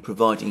wouldn't have been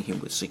providing him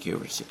with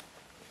security.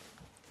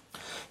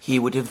 He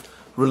would have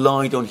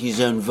relied on his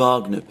own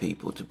Wagner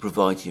people to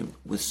provide him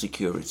with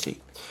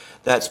security.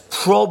 That's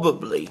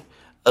probably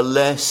a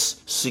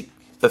less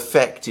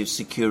effective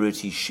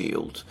security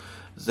shield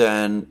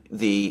than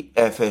the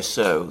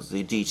FSO,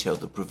 the detail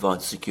that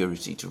provides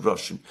security to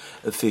Russian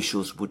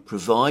officials, would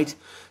provide.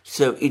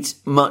 So it's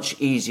much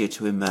easier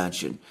to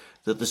imagine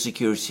that that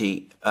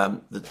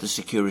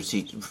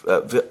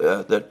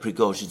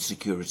Prigozhin's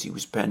security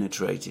was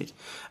penetrated,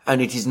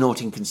 and it is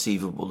not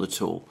inconceivable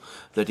at all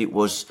that it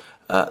was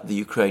the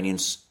Ukrainian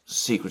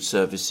secret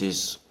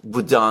services,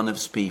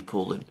 Budanov's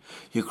people, and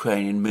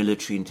Ukrainian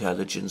military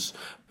intelligence,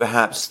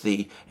 perhaps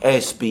the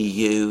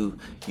SBU,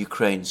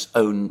 Ukraine's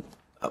own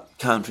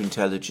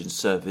counterintelligence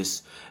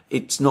service.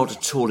 It's not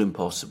at all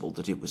impossible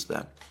that it was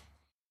them.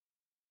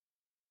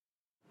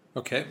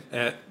 Okay.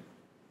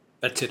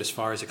 That's it as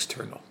far as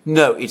external.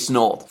 No, it's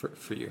not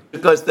for you,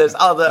 because there's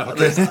other.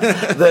 Okay.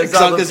 There's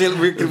other.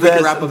 We can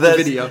wrap up the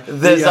video.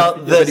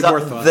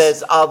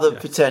 There's other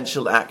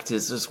potential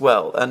actors as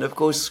well, and of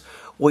course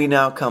we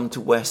now come to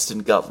Western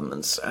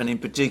governments, and in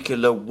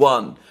particular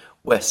one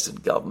Western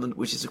government,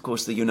 which is of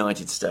course the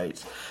United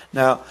States.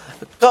 Now,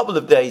 a couple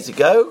of days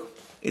ago,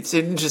 it's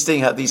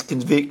interesting how these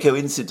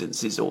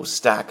coincidences all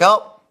stack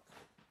up.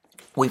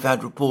 We've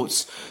had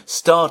reports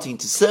starting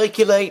to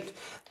circulate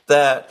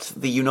that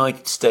the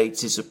United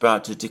States is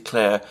about to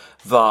declare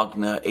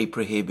Wagner a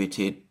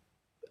prohibited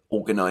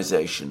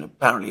organization,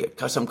 apparently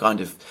some kind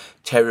of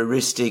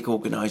terroristic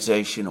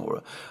organization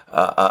or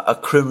a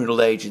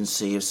criminal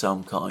agency of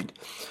some kind.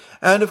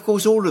 And of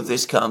course, all of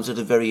this comes at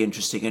a very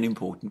interesting and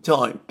important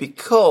time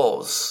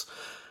because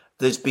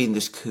there's been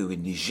this coup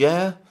in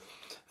Niger.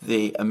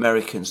 The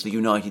Americans, the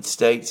United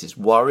States, is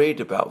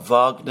worried about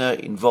Wagner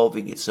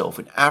involving itself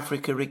in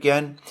Africa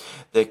again.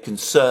 They're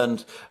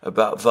concerned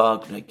about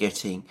Wagner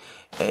getting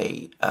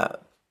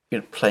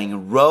playing a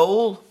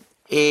role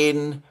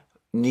in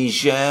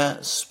Niger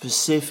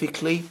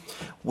specifically.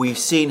 We've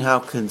seen how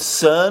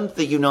concerned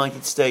the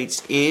United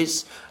States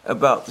is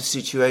about the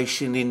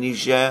situation in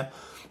Niger.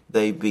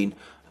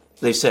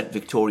 They sent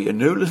Victoria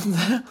Nuland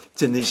there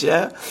to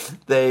Niger.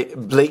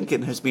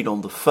 Blinken has been on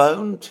the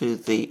phone to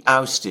the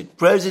ousted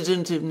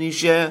president of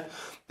Niger.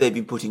 They've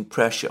been putting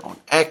pressure on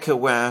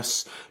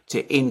ECOWAS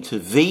to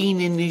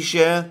intervene in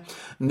Niger.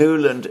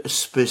 Nuland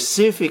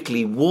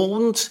specifically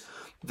warned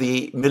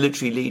the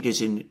military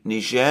leaders in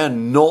Niger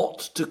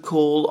not to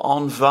call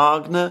on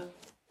Wagner.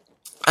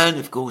 And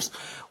of course,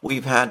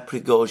 we've had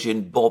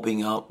Prigozhin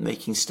bobbing up,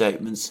 making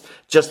statements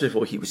just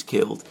before he was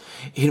killed,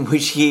 in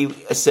which he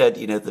said,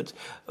 that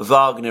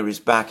Wagner is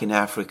back in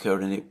Africa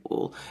and it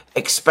will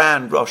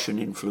expand Russian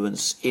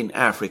influence in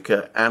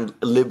Africa and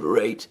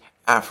liberate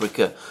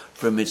Africa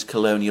from its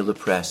colonial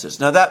oppressors.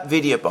 Now, that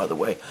video, by the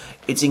way,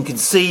 it's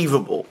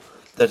inconceivable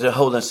that a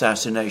whole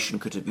assassination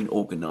could have been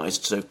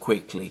organized so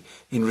quickly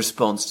in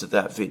response to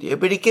that video.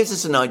 But it gives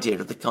us an idea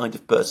of the kind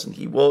of person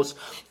he was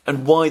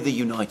and why the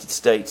United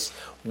States,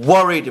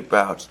 worried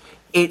about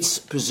its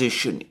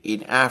position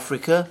in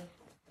Africa,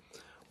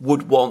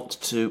 would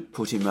want to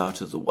put him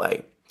out of the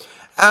way.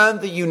 And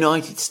the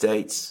United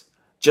States,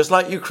 just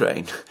like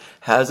Ukraine,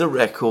 has a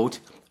record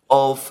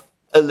of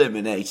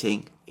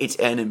eliminating its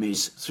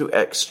enemies through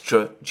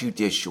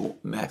extrajudicial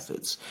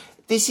methods.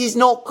 This is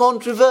not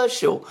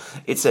controversial.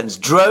 It sends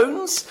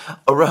drones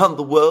around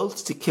the world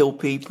to kill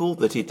people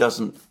that it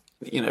doesn't,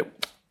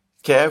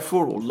 care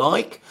for or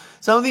like.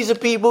 Some of these are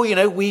people,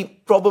 we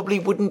probably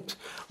wouldn't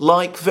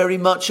like very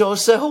much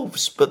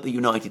ourselves, but the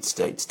United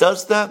States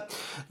does that.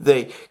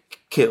 They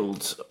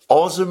killed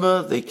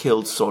Osama, they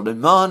killed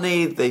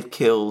Soleimani, they've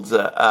killed,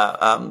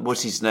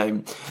 what's his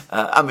name?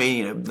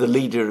 The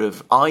leader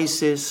of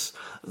ISIS,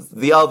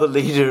 the other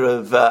leader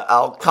of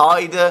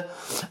Al-Qaeda.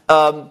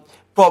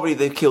 Probably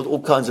they've killed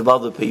all kinds of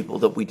other people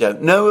that we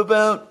don't know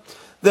about.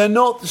 They're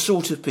not the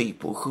sort of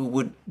people who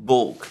would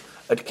balk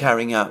at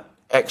carrying out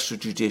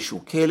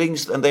extrajudicial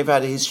killings, and they've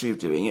had a history of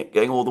doing it,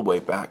 going all the way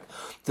back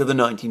to the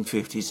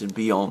 1950s and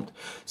beyond.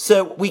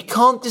 So we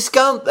can't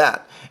discount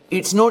that.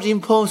 It's not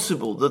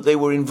impossible that they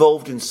were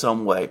involved in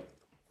some way.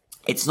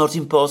 It's not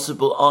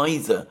impossible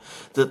either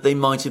that they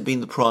might have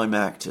been the prime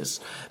actors,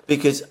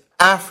 because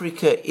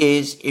Africa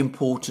is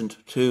important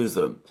to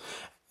them.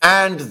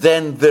 And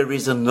then there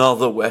is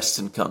another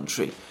Western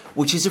country,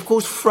 which is, of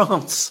course,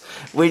 France,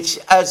 which,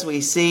 as we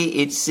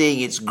see, it's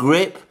seeing its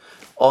grip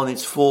on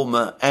its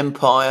former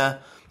empire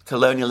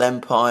colonial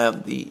empire,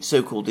 the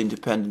so-called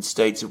independent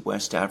states of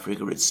West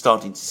Africa, it's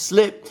starting to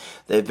slip.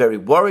 They're very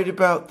worried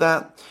about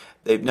that.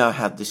 They've now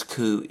had this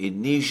coup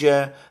in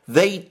Niger.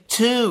 They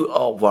too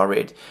are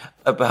worried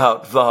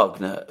about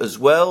Wagner as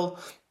well.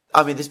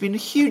 I mean, there's been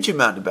a huge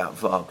amount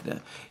about Wagner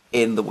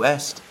in the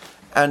West.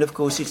 And of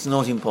course, it's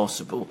not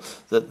impossible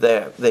that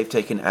they've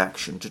taken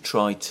action to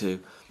try to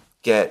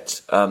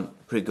get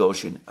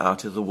Prigozhin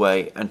out of the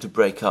way and to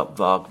break up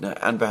Wagner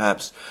and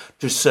perhaps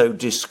to sow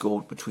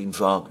discord between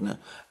Wagner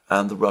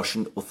and the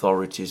Russian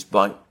authorities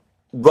by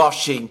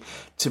rushing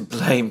to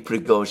blame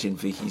Prigozhin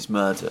for his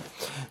murder.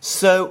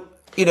 So,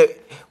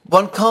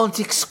 one can't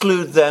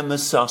exclude them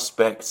as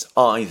suspects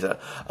either.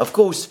 Of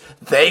course,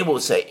 they will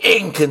say,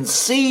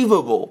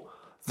 inconceivable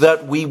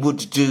that we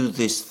would do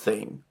this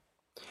thing.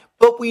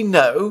 But we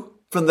know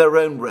from their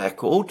own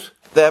record,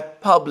 their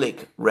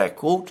public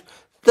record,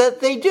 that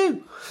they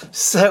do.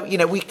 So,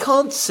 we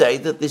can't say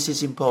that this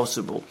is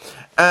impossible.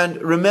 And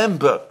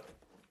remember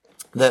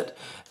that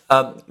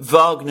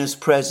Wagner's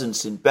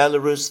presence in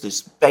Belarus,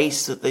 this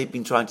base that they've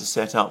been trying to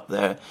set up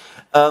there,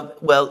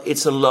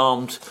 it's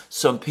alarmed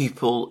some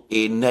people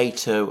in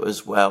NATO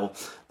as well.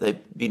 There've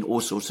been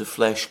all sorts of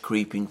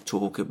flesh-creeping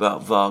talk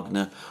about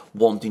Wagner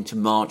wanting to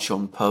march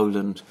on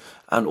Poland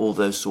and all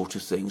those sort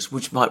of things,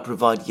 which might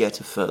provide yet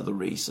a further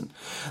reason.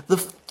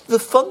 The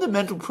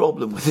fundamental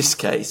problem with this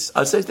case,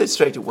 I'll say that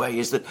straight away,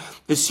 is that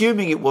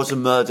assuming it was a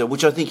murder,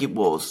 which I think it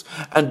was,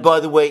 and by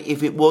the way,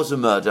 if it was a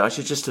murder, I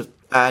should just have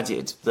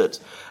added that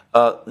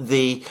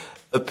the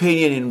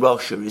opinion in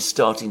Russia is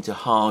starting to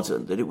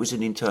harden that it was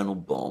an internal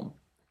bomb,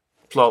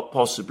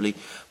 possibly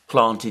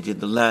planted in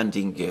the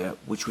landing gear,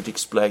 which would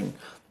explain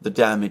the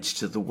damage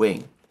to the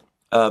wing.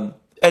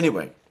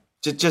 Anyway,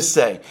 to just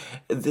say,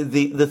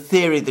 the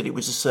theory that it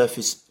was a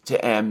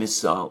surface-to-air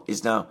missile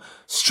is now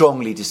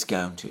strongly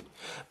discounted.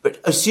 But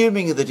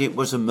assuming that it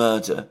was a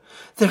murder,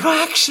 there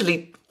are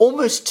actually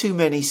almost too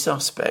many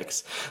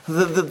suspects.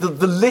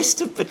 The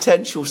list of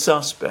potential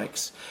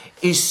suspects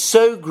is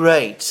so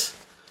great,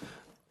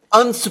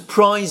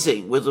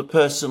 unsurprising with a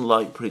person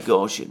like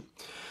Prigozhin,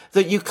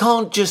 that you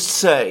can't just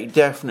say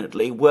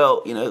definitely,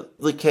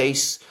 the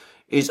case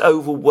is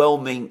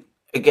overwhelming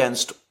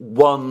against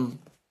one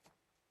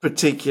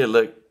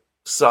particular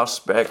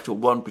suspect or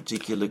one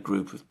particular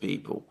group of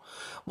people.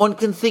 One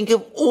can think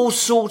of all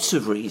sorts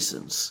of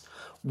reasons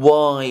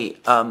why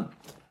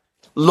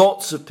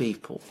lots of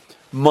people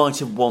might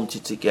have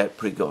wanted to get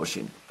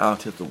Prigozhin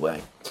out of the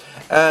way.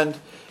 And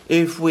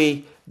if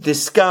we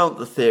discount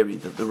the theory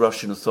that the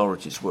Russian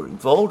authorities were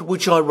involved,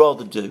 which I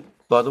rather do,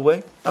 by the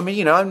way, I'm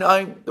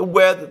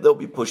aware that there'll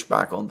be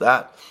pushback on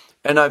that,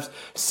 and I've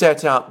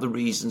set out the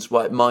reasons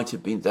why it might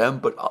have been them,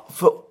 but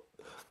for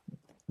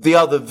the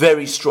other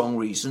very strong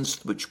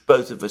reasons, which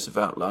both of us have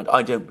outlined,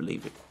 I don't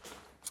believe it.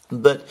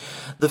 But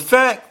the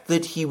fact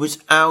that he was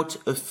out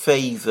of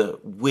favour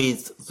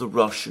with the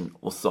Russian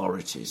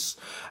authorities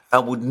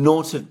and would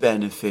not have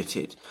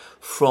benefited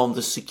from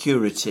the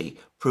security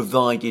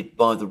provided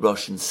by the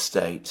Russian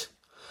state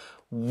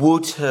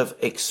would have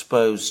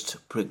exposed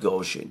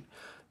Prigozhin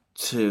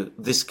to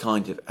this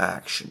kind of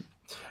action.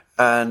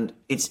 And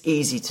it's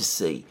easy to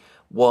see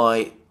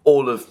why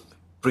all of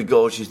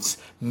Prigozhin's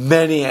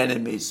many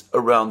enemies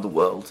around the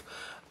world,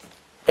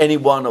 any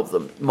one of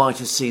them might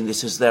have seen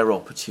this as their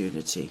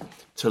opportunity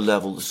to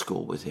level the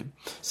score with him.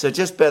 So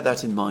just bear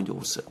that in mind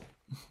also.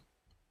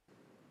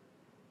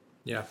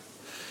 Yeah.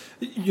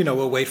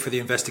 We'll wait for the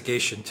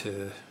investigation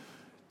to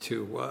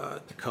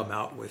come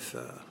out with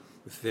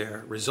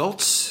their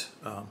results.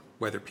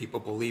 Whether people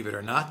believe it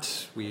or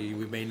not, we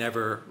may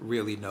never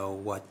really know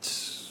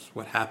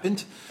what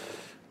happened.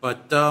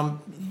 But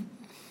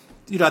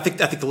I think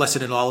the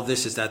lesson in all of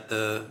this is that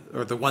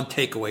the one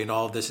takeaway in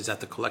all of this is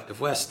that the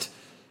collective West,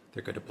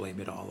 they're going to blame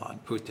it all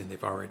on Putin.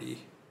 They've already,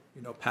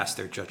 passed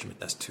their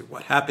judgment as to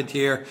what happened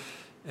here,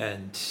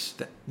 and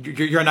that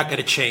you're not going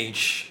to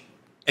change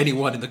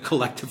anyone in the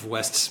collective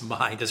West's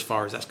mind as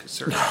far as that's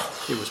concerned.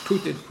 It was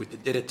Putin.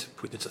 Putin did it.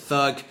 Putin's a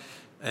thug,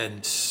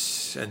 and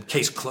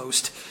case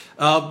closed.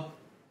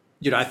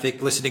 I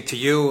think listening to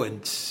you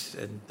and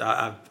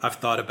I've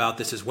thought about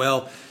this as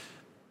well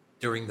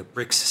during the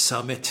BRICS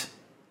summit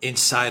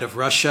inside of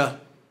Russia.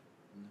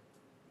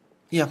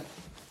 Yeah.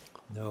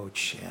 No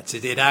chance.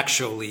 It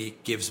actually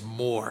gives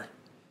more.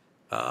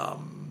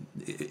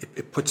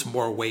 It puts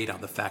more weight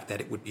on the fact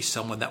that it would be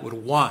someone that would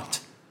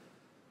want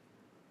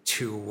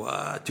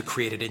to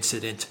create an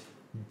incident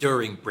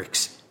during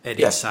BRICS and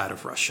inside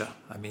of Russia.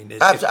 I mean,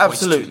 it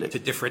absolutely points to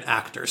different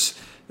actors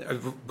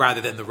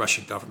rather than the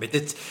Russian government.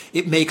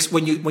 It makes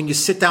when you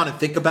sit down and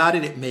think about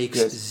it, it makes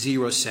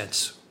zero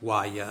sense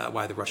why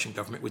the Russian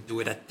government would do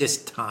it at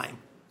this time.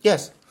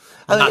 Yes,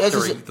 not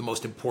during the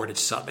most important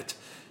summit.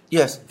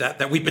 Yes,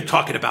 that we've been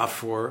talking about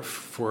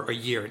for a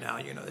year now.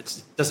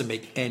 It doesn't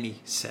make any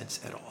sense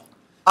at all.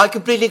 I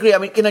completely agree. I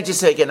mean, can I just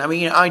say again? I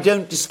mean, I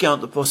don't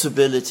discount the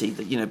possibility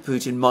that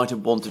Putin might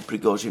have wanted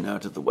Prigozhin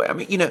out of the way. I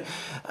mean,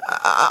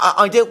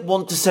 I don't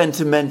want to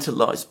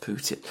sentimentalize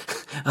Putin.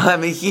 I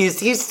mean,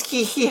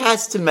 he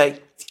has to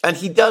make And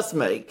he does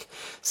make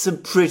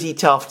some pretty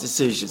tough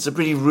decisions, some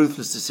pretty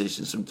ruthless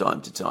decisions from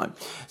time to time.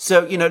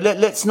 So,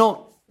 let's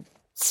not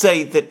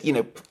say that,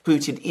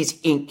 Putin is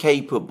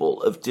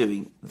incapable of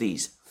doing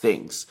these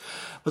things.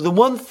 But the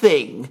one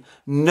thing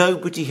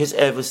nobody has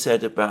ever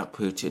said about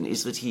Putin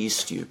is that he is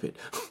stupid.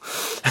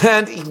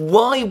 And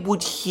why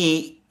would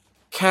he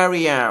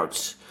carry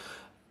out,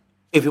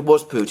 if it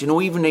was Putin,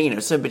 or even,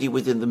 somebody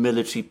within the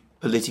military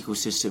political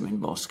system in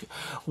Moscow,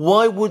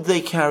 why would they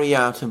carry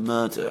out a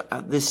murder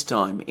at this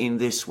time in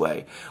this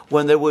way,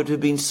 when there would have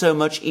been so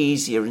much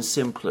easier and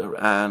simpler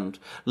and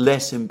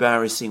less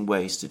embarrassing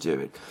ways to do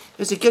it?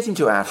 Is to get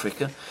into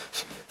Africa,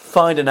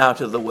 find an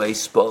out-of-the-way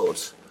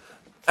spot,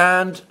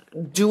 and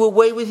do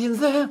away with him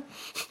there.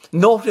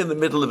 Not in the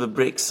middle of a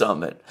BRICS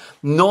summit,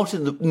 not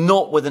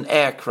with an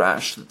air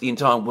crash that the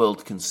entire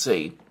world can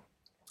see,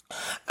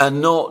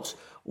 and not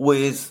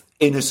with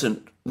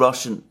innocent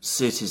Russian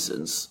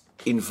citizens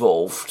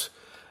involved,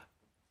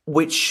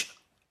 which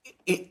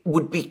it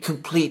would be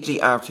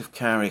completely out of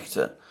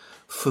character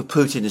for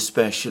Putin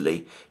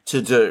especially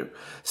to do.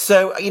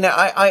 So,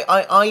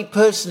 I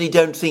personally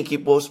don't think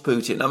it was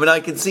Putin. I mean, I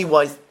can see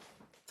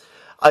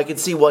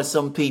why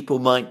some people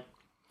might,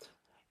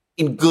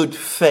 in good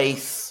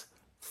faith,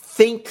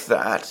 think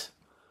that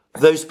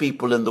those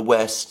people in the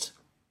West,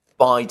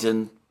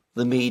 Biden,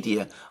 the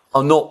media,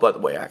 are not, by the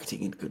way,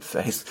 acting in good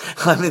faith.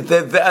 I mean,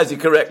 they're, as you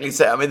correctly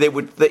say, I mean, they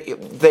would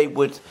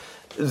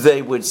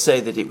say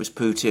that it was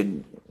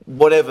Putin,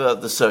 whatever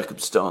the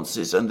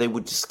circumstances, and they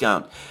would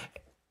discount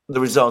the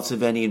results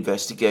of any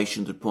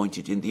investigation that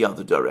pointed in the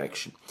other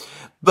direction.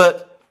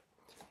 But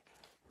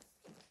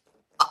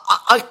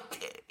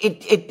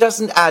it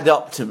doesn't add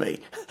up to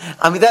me.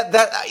 I mean,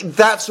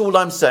 that's all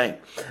I'm saying.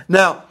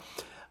 Now,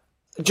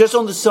 just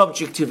on the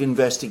subject of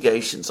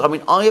investigations, I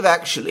mean,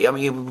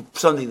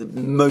 something that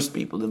most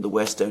people in the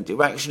West don't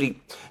do, actually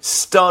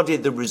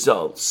studied the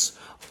results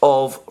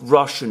of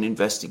Russian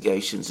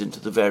investigations into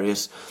the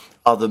various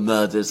other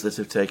murders that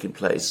have taken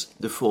place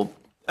before.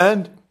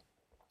 And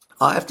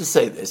I have to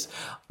say this,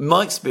 in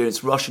my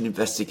experience, Russian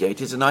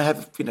investigators, and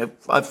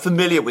I'm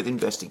familiar with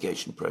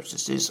investigation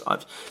processes,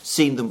 I've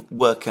seen them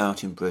work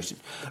out in Britain.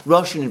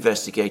 Russian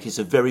investigators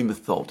are very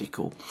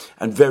methodical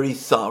and very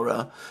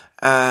thorough,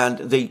 and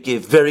they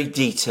give very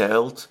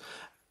detailed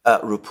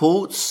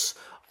reports.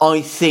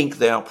 I think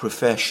they are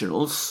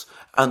professionals,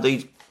 and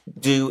they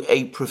do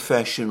a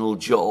professional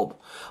job.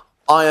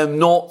 I am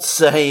not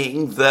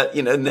saying that,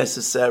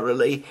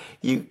 necessarily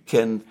you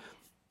can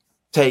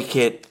take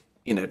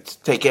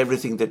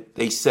everything that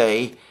they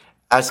say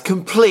as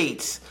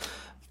complete.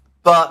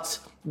 But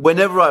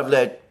whenever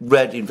I've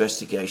read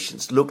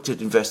investigations, looked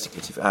at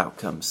investigative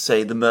outcomes,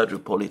 say the murder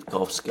of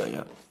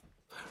Politkovskaya,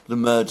 the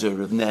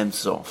murder of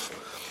Nemtsov,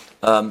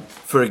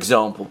 for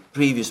example,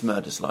 previous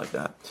murders like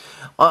that,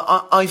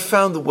 I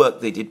found the work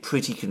they did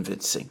pretty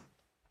convincing,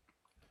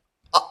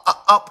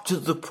 up to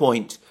the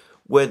point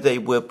where they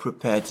were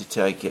prepared to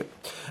take it.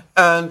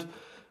 And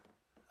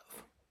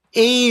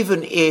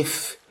even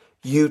if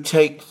you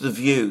take the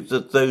view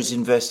that those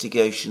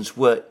investigations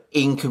were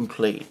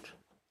incomplete,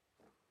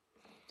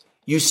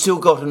 you still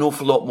got an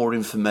awful lot more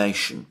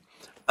information.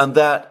 And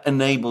that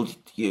enabled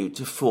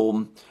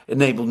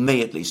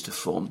me at least to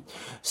form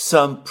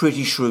some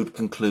pretty shrewd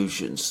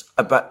conclusions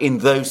in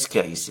those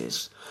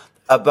cases,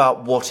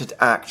 about what had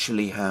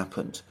actually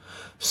happened.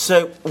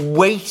 So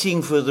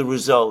waiting for the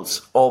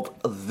results of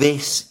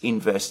this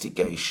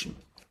investigation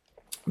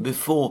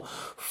before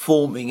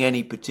forming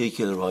any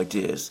particular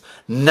ideas,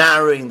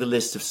 narrowing the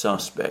list of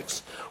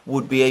suspects,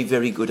 would be a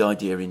very good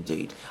idea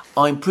indeed.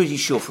 I'm pretty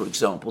sure, for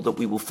example, that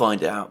we will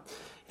find out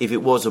if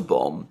it was a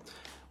bomb,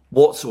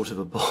 what sort of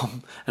a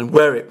bomb, and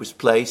where it was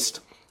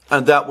placed,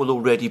 and that will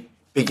already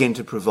begin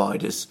to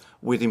provide us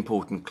with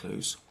important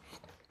clues.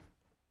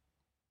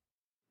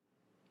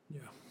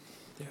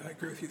 Yeah, I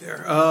agree with you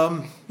there.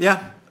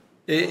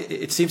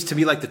 It seems to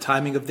me like the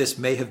timing of this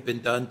may have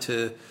been done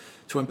to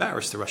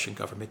embarrass the Russian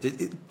government.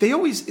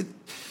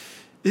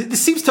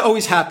 This seems to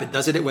always happen,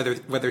 doesn't it?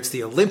 Whether it's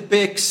the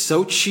Olympics,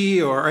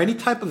 Sochi, or any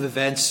type of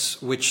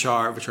events which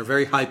are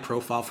very high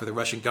profile for the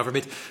Russian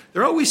government,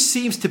 there always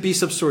seems to be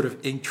some sort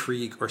of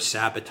intrigue or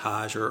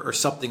sabotage or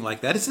something like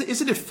that.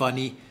 Isn't it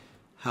funny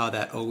how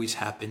that always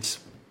happens?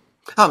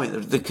 I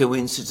mean, the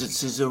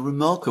coincidences are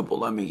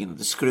remarkable. I mean,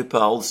 the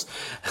Skripals,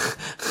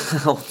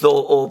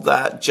 all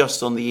that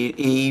just on the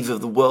eve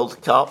of the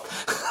World Cup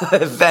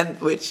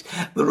event, which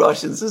the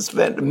Russians have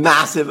spent a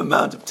massive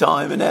amount of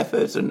time and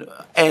effort and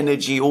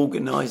energy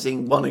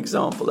organising. One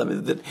example, I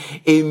mean, that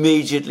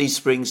immediately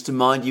springs to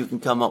mind. You can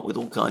come up with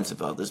all kinds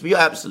of others, but you're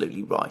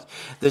absolutely right.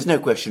 There's no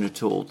question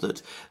at all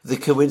that the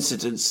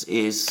coincidence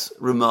is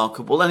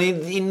remarkable. And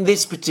in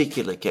this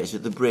particular case,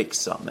 with the BRICS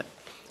summit,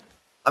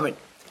 I mean,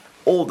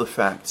 all the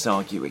facts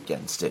argue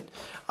against it.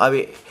 I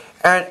mean,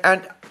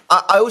 and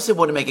I also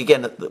want to make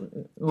again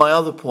my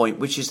other point,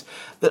 which is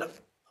that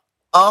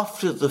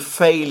after the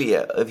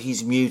failure of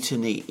his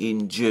mutiny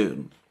in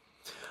June,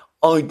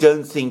 I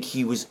don't think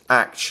he was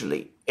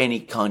actually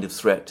any kind of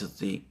threat to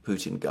the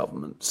Putin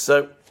government.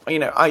 So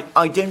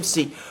I don't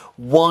see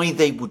why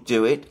they would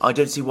do it. I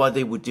don't see why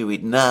they would do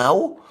it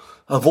now,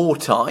 of all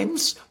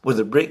times, with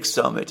the BRICS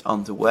summit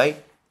underway.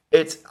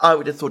 I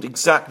would have thought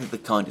exactly the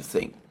kind of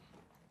thing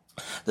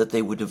that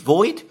they would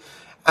avoid.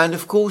 And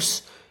of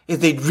course, if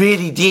they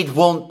really did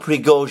want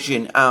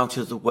Prigozhin out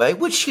of the way,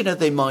 which,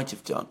 they might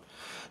have done,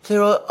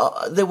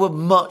 there were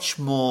much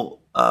more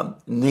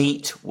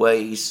neat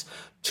ways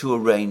to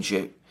arrange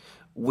it,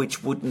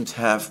 which wouldn't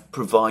have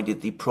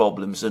provided the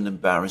problems and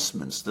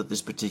embarrassments that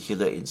this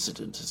particular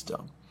incident has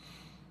done.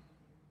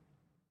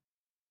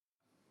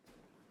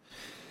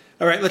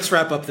 All right, let's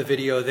wrap up the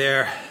video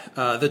there.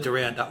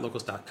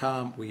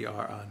 TheDuran.locals.com. We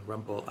are on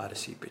Rumble,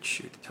 Odyssey,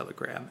 BitChute,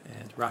 Telegram,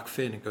 and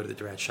Rockfin. And go to the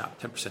Duran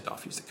shop. 10%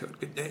 off. Use the code.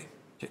 Good day.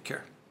 Take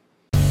care.